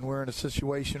district and we're in a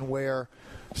situation where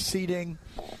seeding,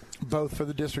 both for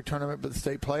the district tournament but the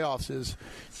state playoffs,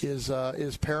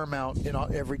 is paramount in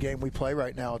every game we play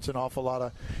right now. It's an awful lot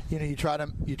of, you try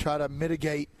to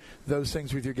mitigate those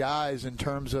things with your guys in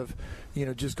terms of,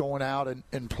 just going out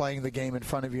and playing the game in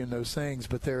front of you and those things.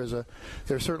 But there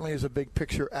certainly is a big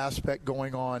picture aspect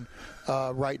going on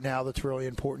right now that's really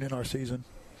important in our season.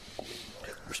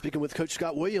 We're speaking with Coach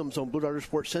Scott Williams on Blue Darter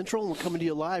Sports Central, and we're coming to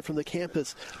you live from the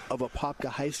campus of Apopka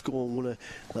High School. And want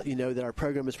to let you know that our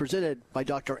program is presented by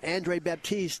Dr. Andre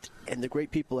Baptiste and the great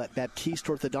people at Baptiste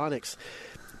Orthodontics.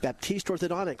 Baptiste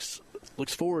Orthodontics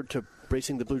looks forward to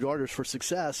bracing the Blue Darters for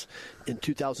success in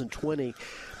 2020.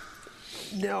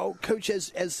 Now, Coach,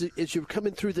 as you're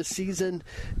coming through the season,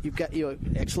 you've got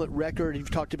an excellent record.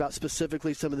 You've talked about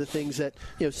specifically some of the things that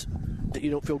that you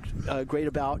don't feel great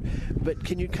about. But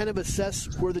can you kind of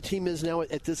assess where the team is now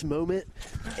at this moment,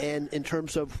 and in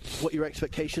terms of what your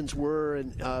expectations were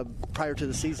and prior to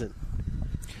the season?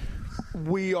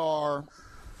 We are,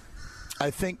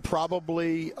 I think,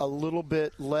 probably a little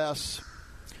bit less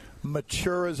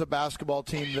mature as a basketball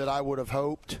team than I would have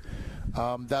hoped.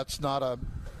 That's not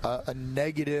a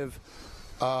negative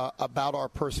about our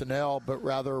personnel, but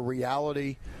rather a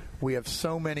reality. We have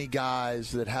so many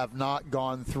guys that have not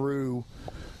gone through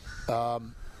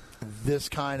this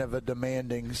kind of a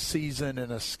demanding season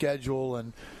and a schedule,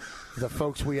 and the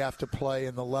folks we have to play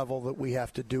and the level that we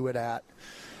have to do it at.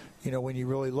 When you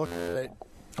really look at it,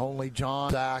 only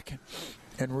John, Zach,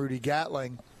 and Rudy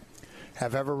Gatling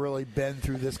have ever really been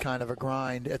through this kind of a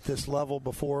grind at this level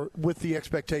before, with the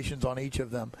expectations on each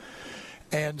of them.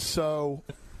 And so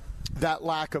that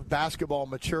lack of basketball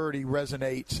maturity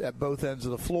resonates at both ends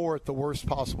of the floor at the worst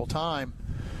possible time.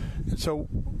 And so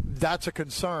that's a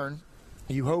concern.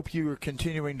 You hope you are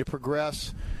continuing to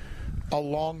progress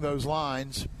along those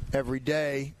lines every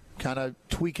day, kind of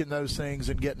tweaking those things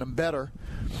and getting them better.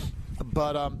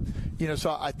 But,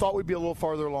 so I thought we'd be a little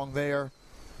farther along there.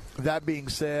 That being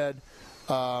said,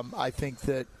 I think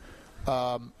that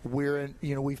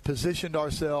we've positioned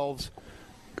ourselves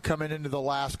coming into the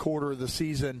last quarter of the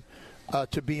season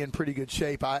to be in pretty good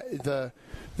shape. The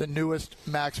newest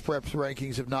Max Preps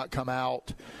rankings have not come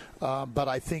out, but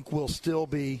I think we'll still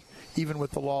be, even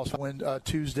with the loss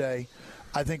Tuesday,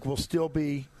 I think we'll still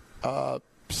be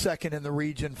second in the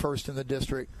region, first in the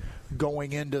district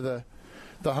going into the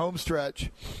home stretch.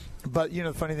 But,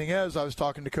 the funny thing is, I was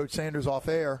talking to Coach Sanders off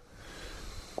air.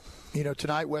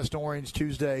 Tonight, West Orange,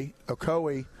 Tuesday,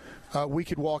 Ocoee. We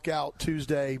could walk out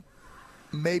Tuesday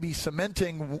maybe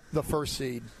cementing the first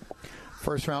seed,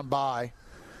 first round bye,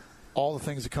 all the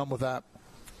things that come with that.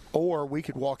 Or we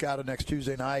could walk out of next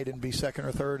Tuesday night and be second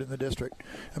or third in the district.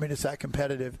 I mean, it's that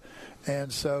competitive.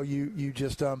 And so you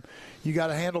just you got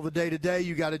to handle the day-to-day.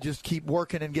 You got to just keep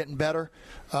working and getting better.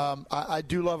 I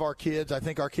do love our kids. I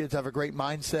think our kids have a great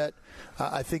mindset.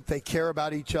 I think they care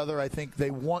about each other. I think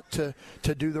they want to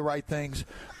do the right things.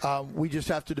 We just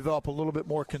have to develop a little bit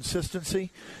more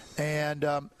consistency and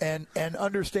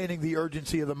understanding the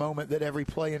urgency of the moment, that every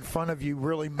play in front of you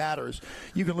really matters.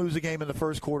 You can lose a game in the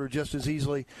first quarter just as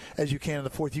easily as you can in the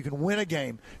fourth. You can win a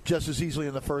game just as easily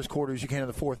in the first quarter as you can in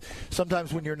the fourth.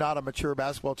 Sometimes when you're not a mature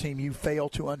basketball team, you fail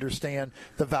to understand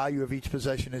the value of each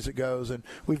possession as it goes, and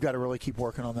we've got to really keep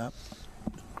working on that.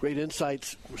 Great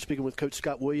insights. We're speaking with Coach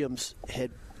Scott Williams,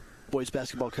 head boys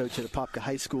basketball coach at Apopka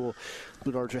High School.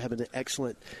 Blue Darters are having an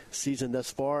excellent season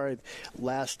thus far.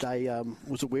 Last I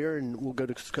was aware, and we'll go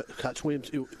to Coach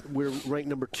Williams, we're ranked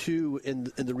number 2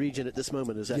 in the region at this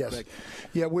moment. Is that correct?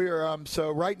 Yeah, we're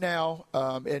so right now,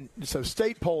 and so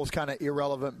state poll is kind of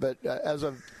irrelevant, but as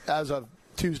of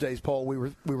Tuesday's poll, we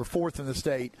were 4th in the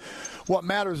state. What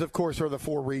matters, of course, are the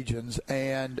 4 regions,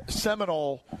 and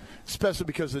Seminole, especially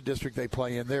because of the district they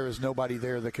play in, there is nobody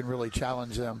there that can really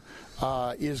challenge them,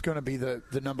 is going to be the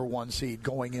number 1 seed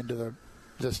going into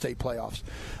the state playoffs.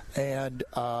 And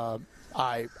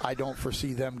I don't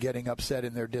foresee them getting upset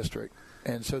in their district.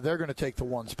 And so they're going to take the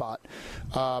 1 spot.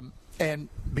 And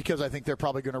because I think they're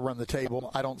probably going to run the table,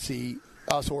 I don't see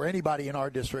us or anybody in our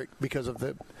district, because of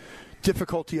the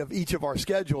difficulty of each of our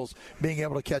schedules, being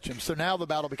able to catch them. So now the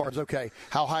battle becomes, okay,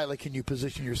 how highly can you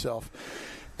position yourself?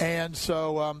 And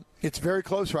so it's very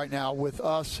close right now, with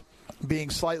us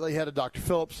being slightly ahead of Dr.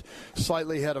 Phillips,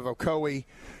 slightly ahead of Ocoee,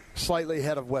 slightly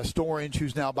ahead of West Orange,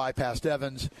 who's now bypassed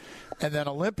Evans, and then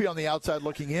Olympia on the outside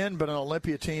looking in, but an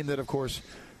Olympia team that, of course,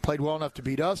 played well enough to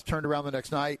beat us, turned around the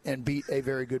next night and beat a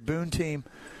very good Boone team.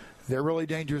 They're really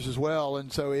dangerous as well.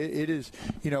 And so it is,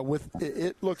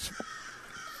 it looks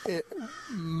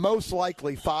most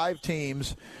likely 5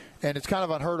 teams, and it's kind of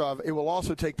unheard of. It will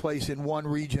also take place in one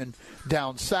region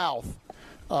down south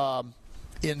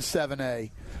in 7A.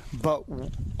 But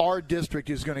our district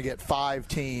is going to get 5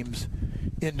 teams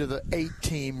into the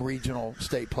 8-team regional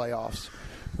state playoffs,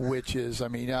 which is,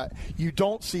 you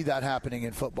don't see that happening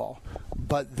in football.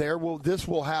 But this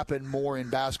will happen more in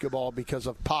basketball because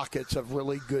of pockets of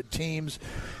really good teams.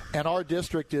 And our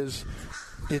district is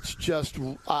it's just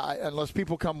unless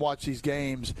people come watch these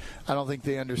games, I don't think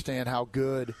they understand how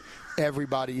good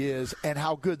everybody is and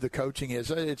how good the coaching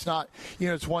is. It's not,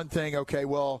 it's one thing, okay,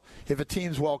 well, if a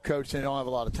team's well coached, they don't have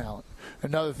a lot of talent.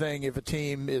 Another thing, if a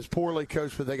team is poorly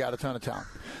coached, but they got a ton of talent.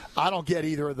 I don't get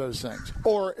either of those things.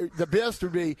 Or the best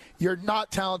would be you're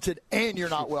not talented and you're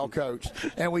not well coached.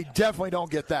 And we definitely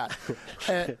don't get that.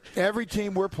 And every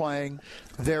team we're playing,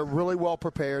 they're really well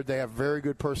prepared. They have very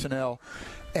good personnel.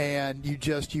 And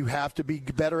you have to be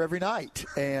better every night.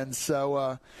 And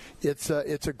so it's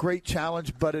a great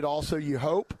challenge, but it also, you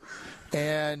hope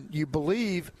and you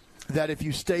believe that if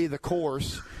you stay the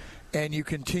course and you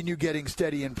continue getting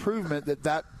steady improvement,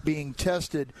 that being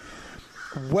tested,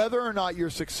 whether or not you're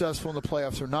successful in the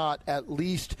playoffs or not, at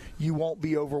least you won't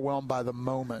be overwhelmed by the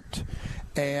moment.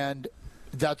 And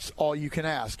that's all you can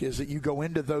ask, is that you go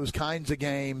into those kinds of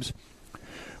games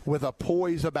with a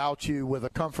poise about you, with a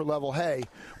comfort level. Hey,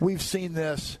 we've seen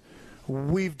this.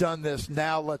 We've done this.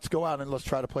 Now let's go out and let's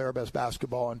try to play our best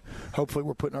basketball. And hopefully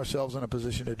we're putting ourselves in a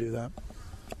position to do that.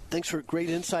 Thanks for great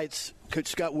insights, Coach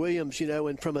Scott Williams.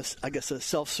 And from a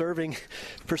self-serving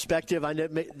perspective, I know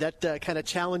that kind of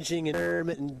challenging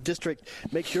environment and district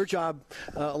makes your job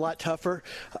a lot tougher.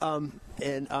 But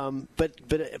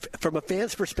from a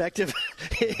fan's perspective,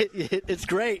 it's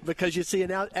great because you see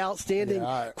an outstanding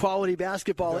quality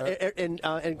basketball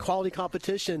and quality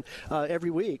competition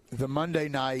every week. The Monday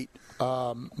night,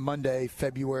 Monday,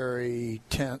 February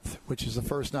 10th, which is the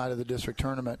first night of the district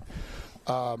tournament,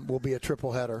 will be a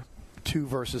triple header, 2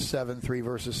 versus 7, 3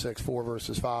 versus 6, 4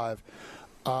 versus 5.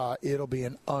 It'll be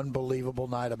an unbelievable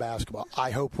night of basketball.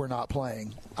 I hope we're not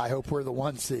playing. I hope we're the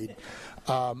 1 seed.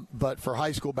 But for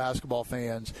high school basketball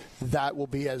fans, that will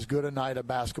be as good a night of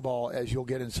basketball as you'll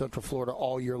get in Central Florida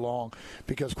all year long,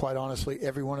 because quite honestly,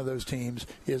 every one of those teams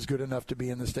is good enough to be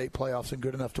in the state playoffs and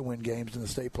good enough to win games in the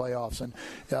state playoffs. And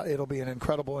it'll be an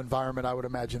incredible environment, I would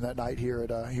imagine, that night here in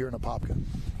Apopka.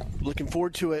 Looking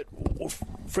forward to it.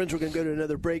 Friends, we're going to go to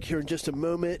another break here in just a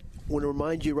moment. I want to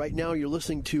remind you right now you're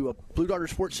listening to Blue Darter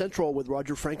Sports Central with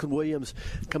Roger Franklin Williams,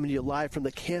 coming to you live from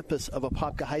the campus of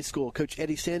Apopka High School. Coach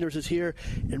Eddie Sanders is here,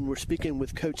 and we're speaking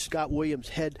with Coach Scott Williams,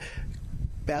 head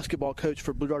basketball coach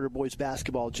for Blue Darter boys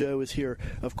basketball. Joe is here,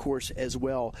 of course, as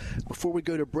well. Before we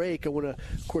go to break, I want to,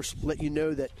 of course, let you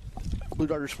know that Blue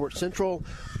Darter Sports Central,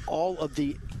 all of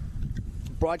the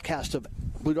broadcast of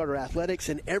Blue Darter Athletics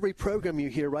and every program you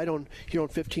hear right on here on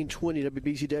 1520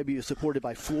 WBZW is supported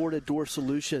by Florida Door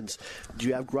Solutions. Do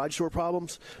you have garage door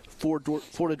problems? Florida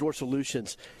Door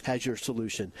Solutions has your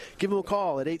solution. Give them a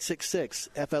call at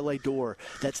 866-FLA-DOOR.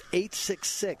 That's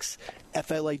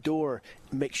 866-FLA-DOOR.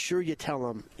 Make sure you tell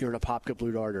them you're an Apopka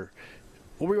Blue Darter.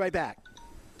 We'll be right back.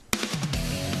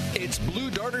 It's Blue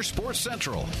Darter Sports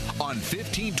Central on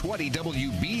 1520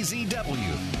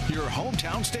 WBZW, your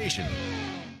hometown station.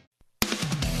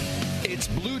 It's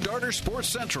Blue Darter Sports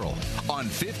Central on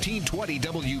 1520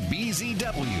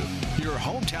 WBZW, your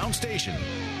hometown station.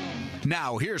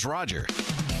 Now, here's Roger.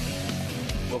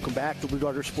 Welcome back to Blue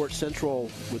Darter Sports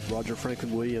Central with Roger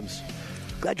Franklin Williams.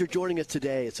 Glad you're joining us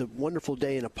today. It's a wonderful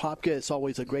day in Apopka. It's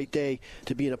always a great day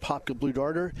to be an Apopka Blue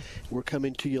Darter. We're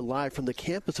coming to you live from the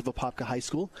campus of Apopka High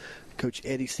School. Coach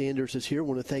Eddie Sanders is here. I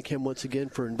want to thank him once again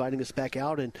for inviting us back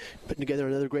out and putting together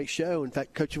another great show. In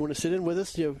fact, Coach, you want to sit in with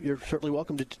us? You're certainly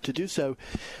welcome to do so.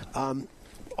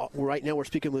 Right now we're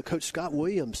speaking with Coach Scott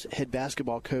Williams, head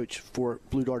basketball coach for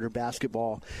Blue Darter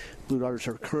basketball. Blue Darters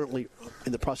are currently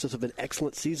in the process of an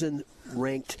excellent season,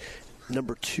 ranked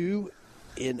number 2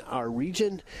 in our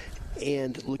region,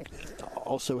 and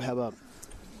also have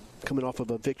coming off of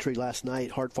a victory last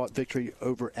night, hard-fought victory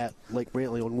over at Lake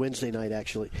Brantley on Wednesday night,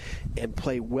 actually, and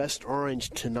play West Orange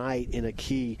tonight in a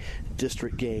key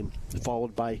district game,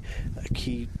 followed by a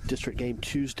key district game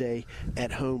Tuesday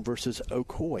at home versus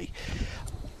Ocoee.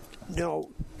 Now,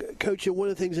 Coach, one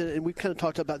of the things, and we've kind of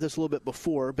talked about this a little bit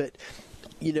before, but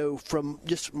from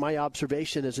just my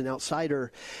observation as an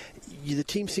outsider, the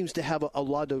team seems to have a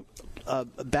lot of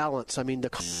balance. I mean, the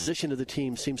composition of the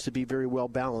team seems to be very well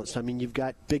balanced. I mean, you've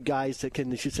got big guys that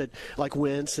can, as you said, like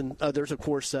Wentz and others, of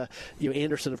course,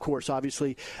 Anderson, of course,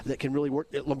 obviously, that can really work,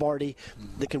 Lombardi,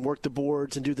 that can work the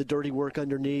boards and do the dirty work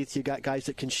underneath. You got guys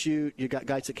that can shoot. You got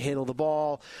guys that can handle the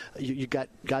ball. You got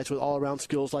guys with all-around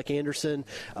skills like Anderson.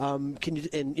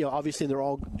 Obviously, they're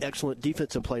all excellent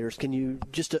defensive players. Can you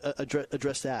just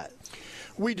address that?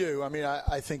 We do. I mean,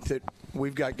 I think that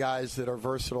we've got guys that are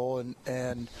versatile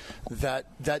and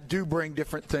that do bring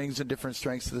different things and different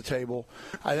strengths to the table.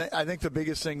 I think the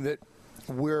biggest thing that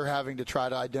we're having to try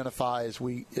to identify as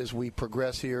we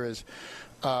progress here is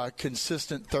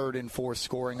consistent third and fourth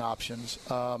scoring options.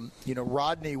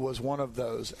 Rodney was one of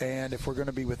those, and if we're going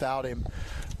to be without him,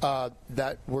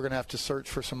 that we're going to have to search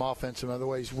for some offense in other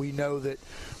ways. We know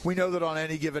that on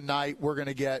any given night we're going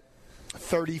to get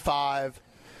 35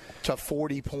 to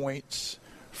 40 points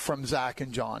from Zach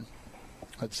and John.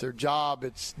 It's their job.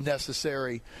 It's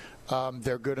necessary.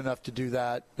 They're good enough to do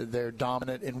that. They're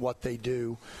dominant in what they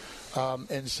do.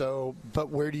 But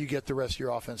where do you get the rest of your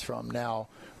offense from? Now,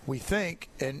 we think,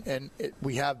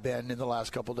 we have been in the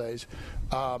last couple of days,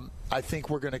 I think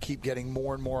we're going to keep getting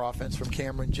more and more offense from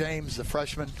Cameron James, the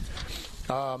freshman,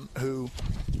 who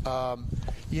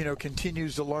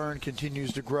continues to learn,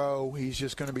 continues to grow. He's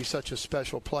just going to be such a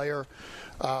special player.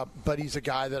 But he's a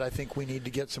guy that I think we need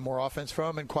to get some more offense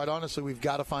from. And quite honestly, we've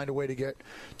got to find a way to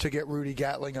get Rudy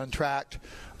Gatling untracked.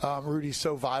 Rudy's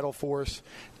so vital for us,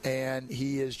 and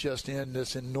he is just in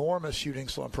this enormous shooting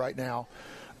slump right now.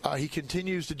 He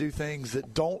continues to do things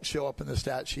that don't show up in the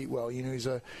stat sheet well. He's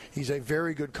a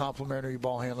very good complementary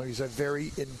ball handler. He's a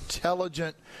very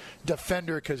intelligent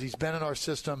defender because he's been in our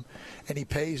system, and he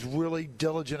pays really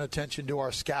diligent attention to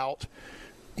our scout.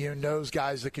 Knows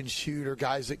guys that can shoot or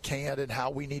guys that can't and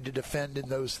how we need to defend in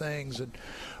those things.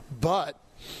 But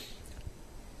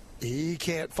he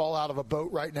can't fall out of a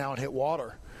boat right now and hit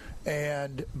water.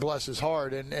 And bless his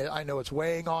heart. And I know it's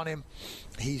weighing on him.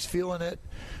 He's feeling it.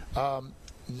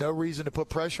 No reason to put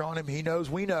pressure on him. He knows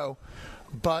we know.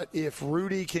 But if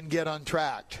Rudy can get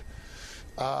untracked,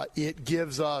 it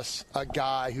gives us a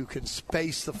guy who can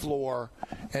space the floor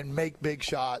and make big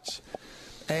shots.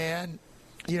 And,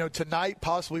 tonight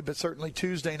possibly, but certainly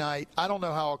Tuesday night, I don't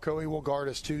know how Okoye will guard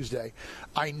us Tuesday.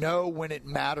 I know when it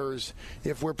matters,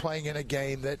 if we're playing in a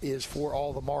game that is for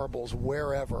all the marbles,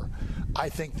 wherever, I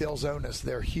think they'll zone us.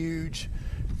 They're huge.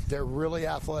 They're really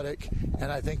athletic,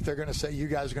 and I think they're going to say, you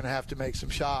guys are going to have to make some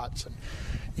shots. And,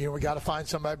 we got to find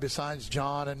somebody besides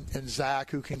John and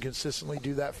Zach who can consistently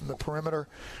do that from the perimeter.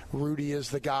 Rudy is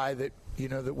the guy that,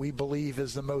 that we believe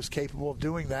is the most capable of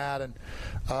doing that. And,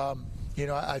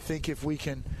 I think if we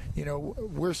can,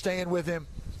 we're staying with him.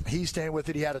 He's staying with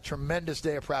it. He had a tremendous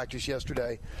day of practice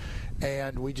yesterday,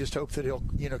 and we just hope that he'll,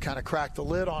 kind of crack the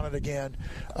lid on it again.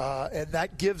 And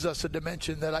that gives us a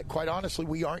dimension that, quite honestly,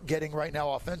 we aren't getting right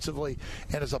now offensively,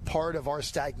 and is a part of our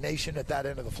stagnation at that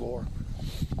end of the floor.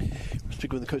 We're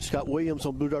speaking with Coach Scott Williams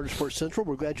on Blue Darter Sports Central.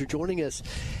 We're glad you're joining us.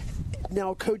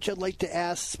 Now, Coach, I'd like to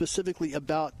ask specifically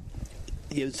about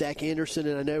Zach Anderson,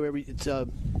 and I know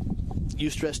you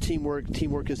stress teamwork.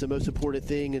 Teamwork is the most important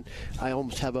thing, and I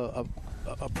almost have a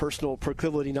personal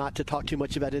proclivity not to talk too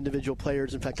much about individual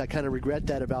players. In fact, I kind of regret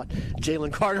that about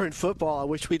Jalen Carter in football. I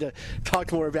wish we'd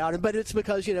talked more about him, but it's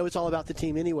because, it's all about the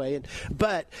team anyway.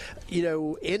 But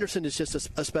Anderson is just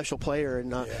a special player,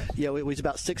 and, he's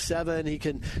about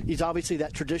 6'7". He's obviously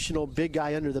that traditional big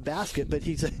guy under the basket, but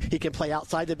he can play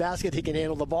outside the basket. He can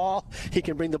handle the ball. He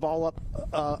can bring the ball up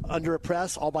under a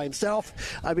press all by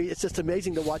himself. I mean, it's just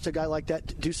amazing to watch a guy like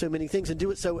that do so many things and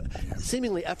do it so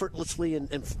seemingly effortlessly and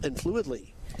fluidly.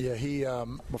 Yeah,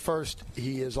 first,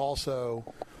 he is also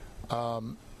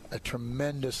a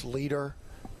tremendous leader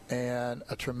and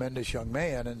a tremendous young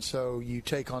man. And so you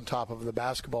take on top of the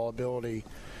basketball ability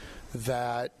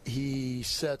that he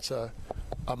sets a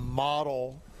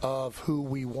model of who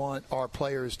we want our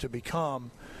players to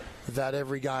become that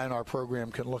every guy in our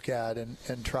program can look at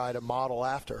and try to model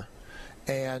after.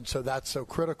 And so that's so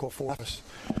critical for us.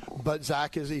 But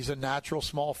Zach he's a natural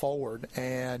small forward,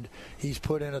 and he's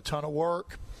put in a ton of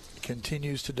work,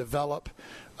 continues to develop.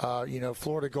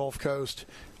 Florida Gulf Coast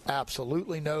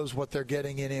absolutely knows what they're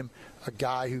getting in him, a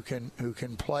guy who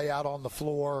can play out on the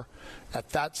floor at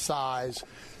that size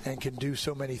and can do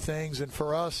so many things. And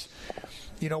for us,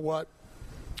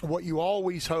 what you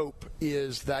always hope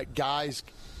is that guys,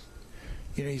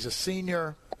 he's a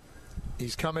senior,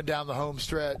 he's coming down the home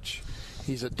stretch,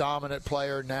 he's a dominant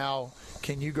player. Now,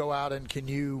 can you go out and can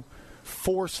you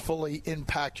forcefully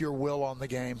impact your will on the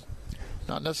game?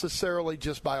 Not necessarily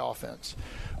just by offense,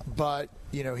 but,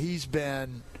 he's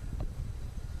been,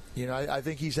 I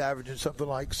think he's averaging something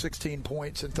like 16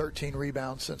 points and 13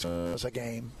 rebounds since it was a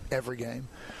game, every game.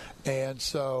 And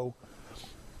so,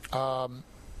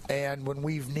 and when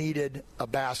we've needed a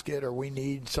basket or we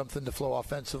need something to flow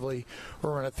offensively,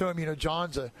 we're going to throw him.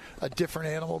 John's a different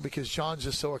animal because John's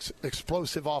just so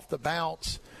explosive off the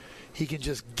bounce. He can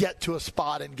just get to a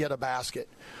spot and get a basket.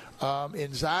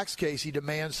 In Zach's case, he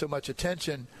demands so much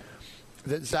attention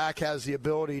that Zach has the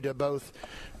ability to both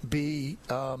be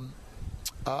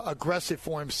aggressive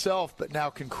for himself, but now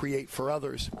can create for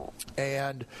others.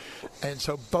 And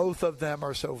so both of them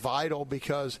are so vital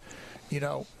because,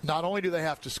 not only do they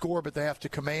have to score, but they have to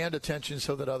command attention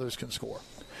so that others can score.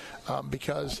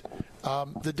 Because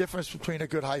the difference between a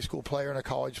good high school player and a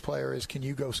college player is, can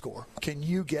you go score? Can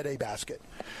you get a basket?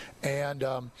 And,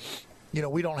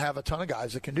 we don't have a ton of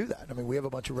guys that can do that. I mean, we have a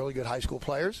bunch of really good high school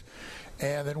players,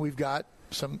 and then we've got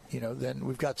some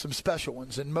special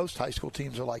ones, and most high school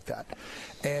teams are like that.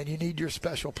 And you need your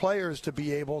special players to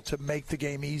be able to make the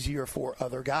game easier for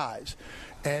other guys.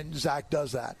 And Zach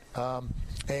does that.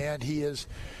 And he's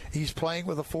playing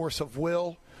with a force of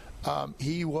will.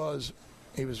 He was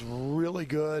really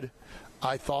good,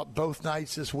 I thought, both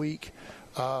nights this week.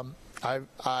 I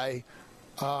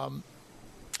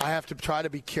have to try to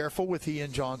be careful with he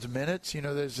and John's minutes.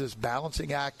 There's this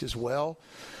balancing act as well.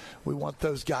 We want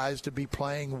those guys to be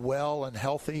playing well and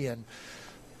healthy and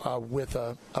with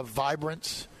a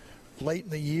vibrance late in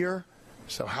the year.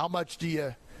 So how much do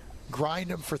you grind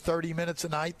them for 30 minutes a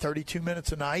night, 32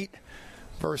 minutes a night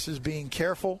versus being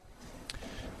careful?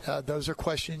 Those are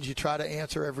questions you try to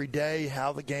answer every day,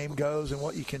 how the game goes and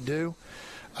what you can do.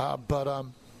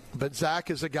 But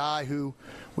Zach is a guy who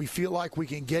we feel like we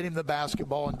can get him the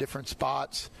basketball in different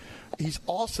spots. He's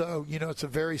also, it's a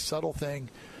very subtle thing,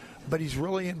 but he's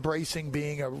really embracing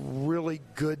being a really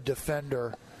good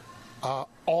defender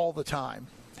all the time.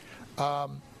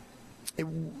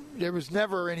 There was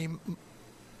never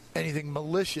anything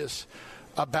malicious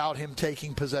about him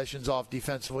taking possessions off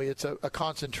defensively. It's a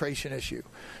concentration issue,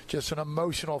 just an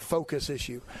emotional focus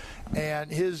issue.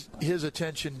 And his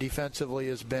attention defensively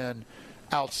has been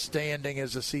outstanding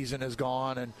as the season has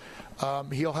gone.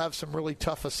 And he'll have some really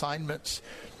tough assignments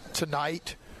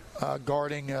tonight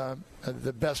guarding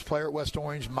the best player at West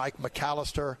Orange, Mike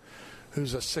McAllister,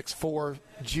 who's a 6'4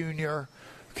 junior,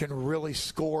 can really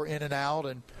score in and out.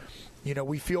 And,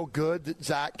 we feel good that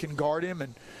Zach can guard him,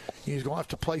 and he's going to have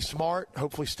to play smart,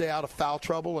 hopefully stay out of foul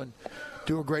trouble and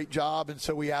do a great job. And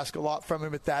so we ask a lot from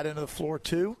him at that end of the floor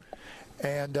too.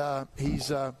 And he's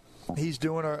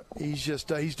doing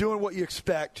what you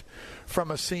expect from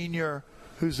a senior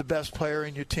who's the best player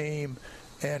in your team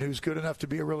and who's good enough to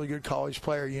be a really good college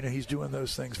player. He's doing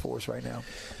those things for us right now.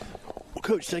 Well,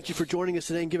 Coach, thank you for joining us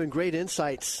today and giving great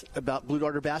insights about Blue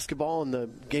Darter basketball and the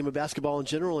game of basketball in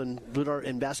general, and Blue Darter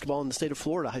and basketball in the state of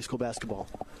Florida, high school basketball.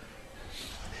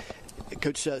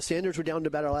 Coach Sanders, we're down to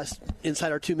about our last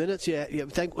inside our 2 minutes.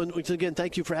 Once again,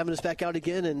 thank you for having us back out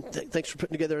again, and thanks for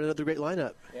putting together another great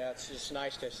lineup. Yeah, it's just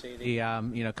nice to see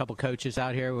the couple coaches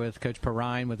out here with Coach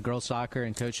Perrine with girls soccer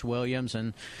and Coach Williams,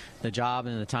 and the job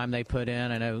and the time they put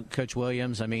in. I know Coach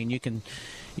Williams, whether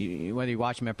you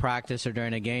watch him at practice or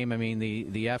during a game,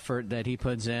 the effort that he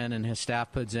puts in and his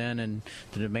staff puts in and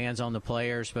the demands on the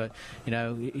players. But,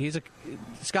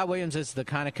 Scott Williams is the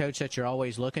kind of coach that you're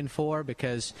always looking for,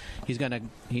 because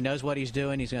he knows what he's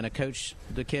doing. He's going to coach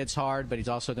the kids hard, but he's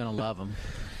also going to love them.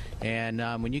 And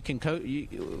when you can coach,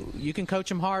 you can coach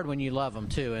them hard when you love them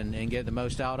too, and get the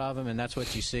most out of them, and that's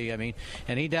what you see. And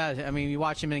he does. You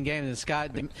watch him in games, and Scott.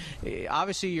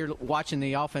 Obviously, you're watching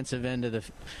the offensive end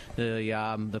of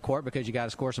the court because you got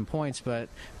to score some points. But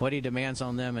what he demands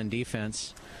on them in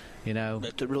defense,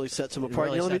 that really sets him apart.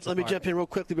 Let me jump in real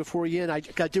quickly before you end. I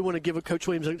do want to give Coach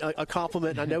Williams a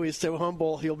compliment. I know he's so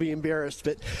humble, he'll be embarrassed.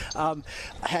 But I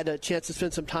had a chance to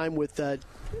spend some time with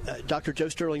Dr. Joe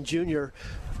Sterling Jr.,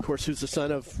 of course, who's the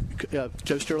son of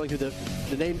Joe Sterling, who the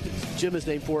name Jim is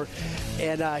named for.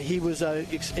 And he was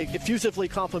effusively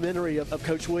complimentary of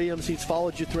Coach Williams. He's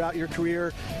followed you throughout your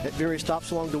career at various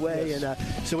stops along the way. Yes.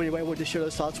 And so anyway, I wanted to share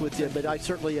those thoughts with you. But I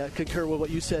certainly concur with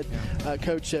what you said,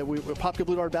 Coach. Poplar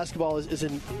Blue Darter basketball is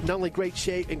in not only great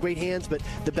shape and great hands, but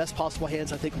the best possible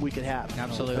hands I think we can have.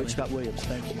 Absolutely. Coach Scott Williams.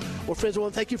 Thank you. Well, friends, I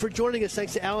want to thank you for joining us.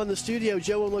 Thanks to Al in the studio,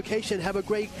 Joe on location. Have a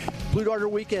great Blue Darter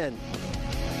weekend.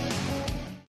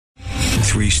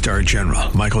 3-star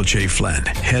General Michael J. Flynn,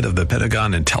 head of the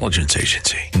Pentagon Intelligence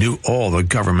Agency, knew all the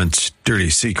government's dirty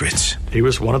secrets. He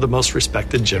was one of the most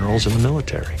respected generals in the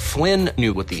military. Flynn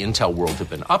knew what the intel world had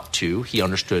been up to. He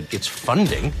understood its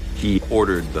funding. He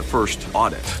ordered the first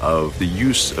audit of the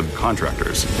use of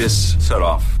contractors. This set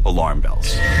off alarm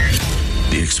bells.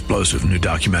 The explosive new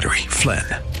documentary, Flynn,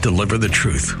 Deliver the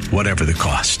Truth, Whatever the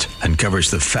Cost, uncovers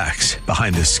the facts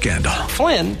behind this scandal.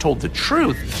 Flynn told the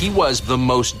truth. He was the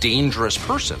most dangerous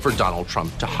person for Donald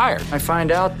Trump to hire. I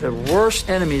find out the worst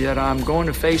enemy that I'm going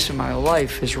to face in my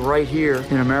life is right here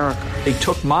in America. They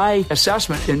took my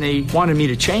assessment and they wanted me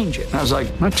to change it. And I was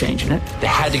like, I'm not changing it. They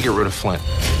had to get rid of Flynn.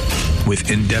 With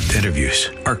in-depth interviews,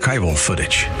 archival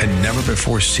footage, and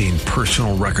never-before-seen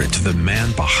personal records of the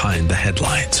man behind the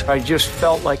headlines. I just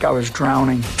felt like I was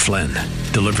drowning. Flynn,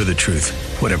 deliver the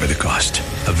truth, whatever the cost.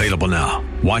 Available now.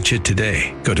 Watch it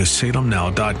today. Go to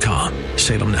salemnow.com.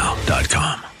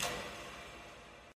 salemnow.com.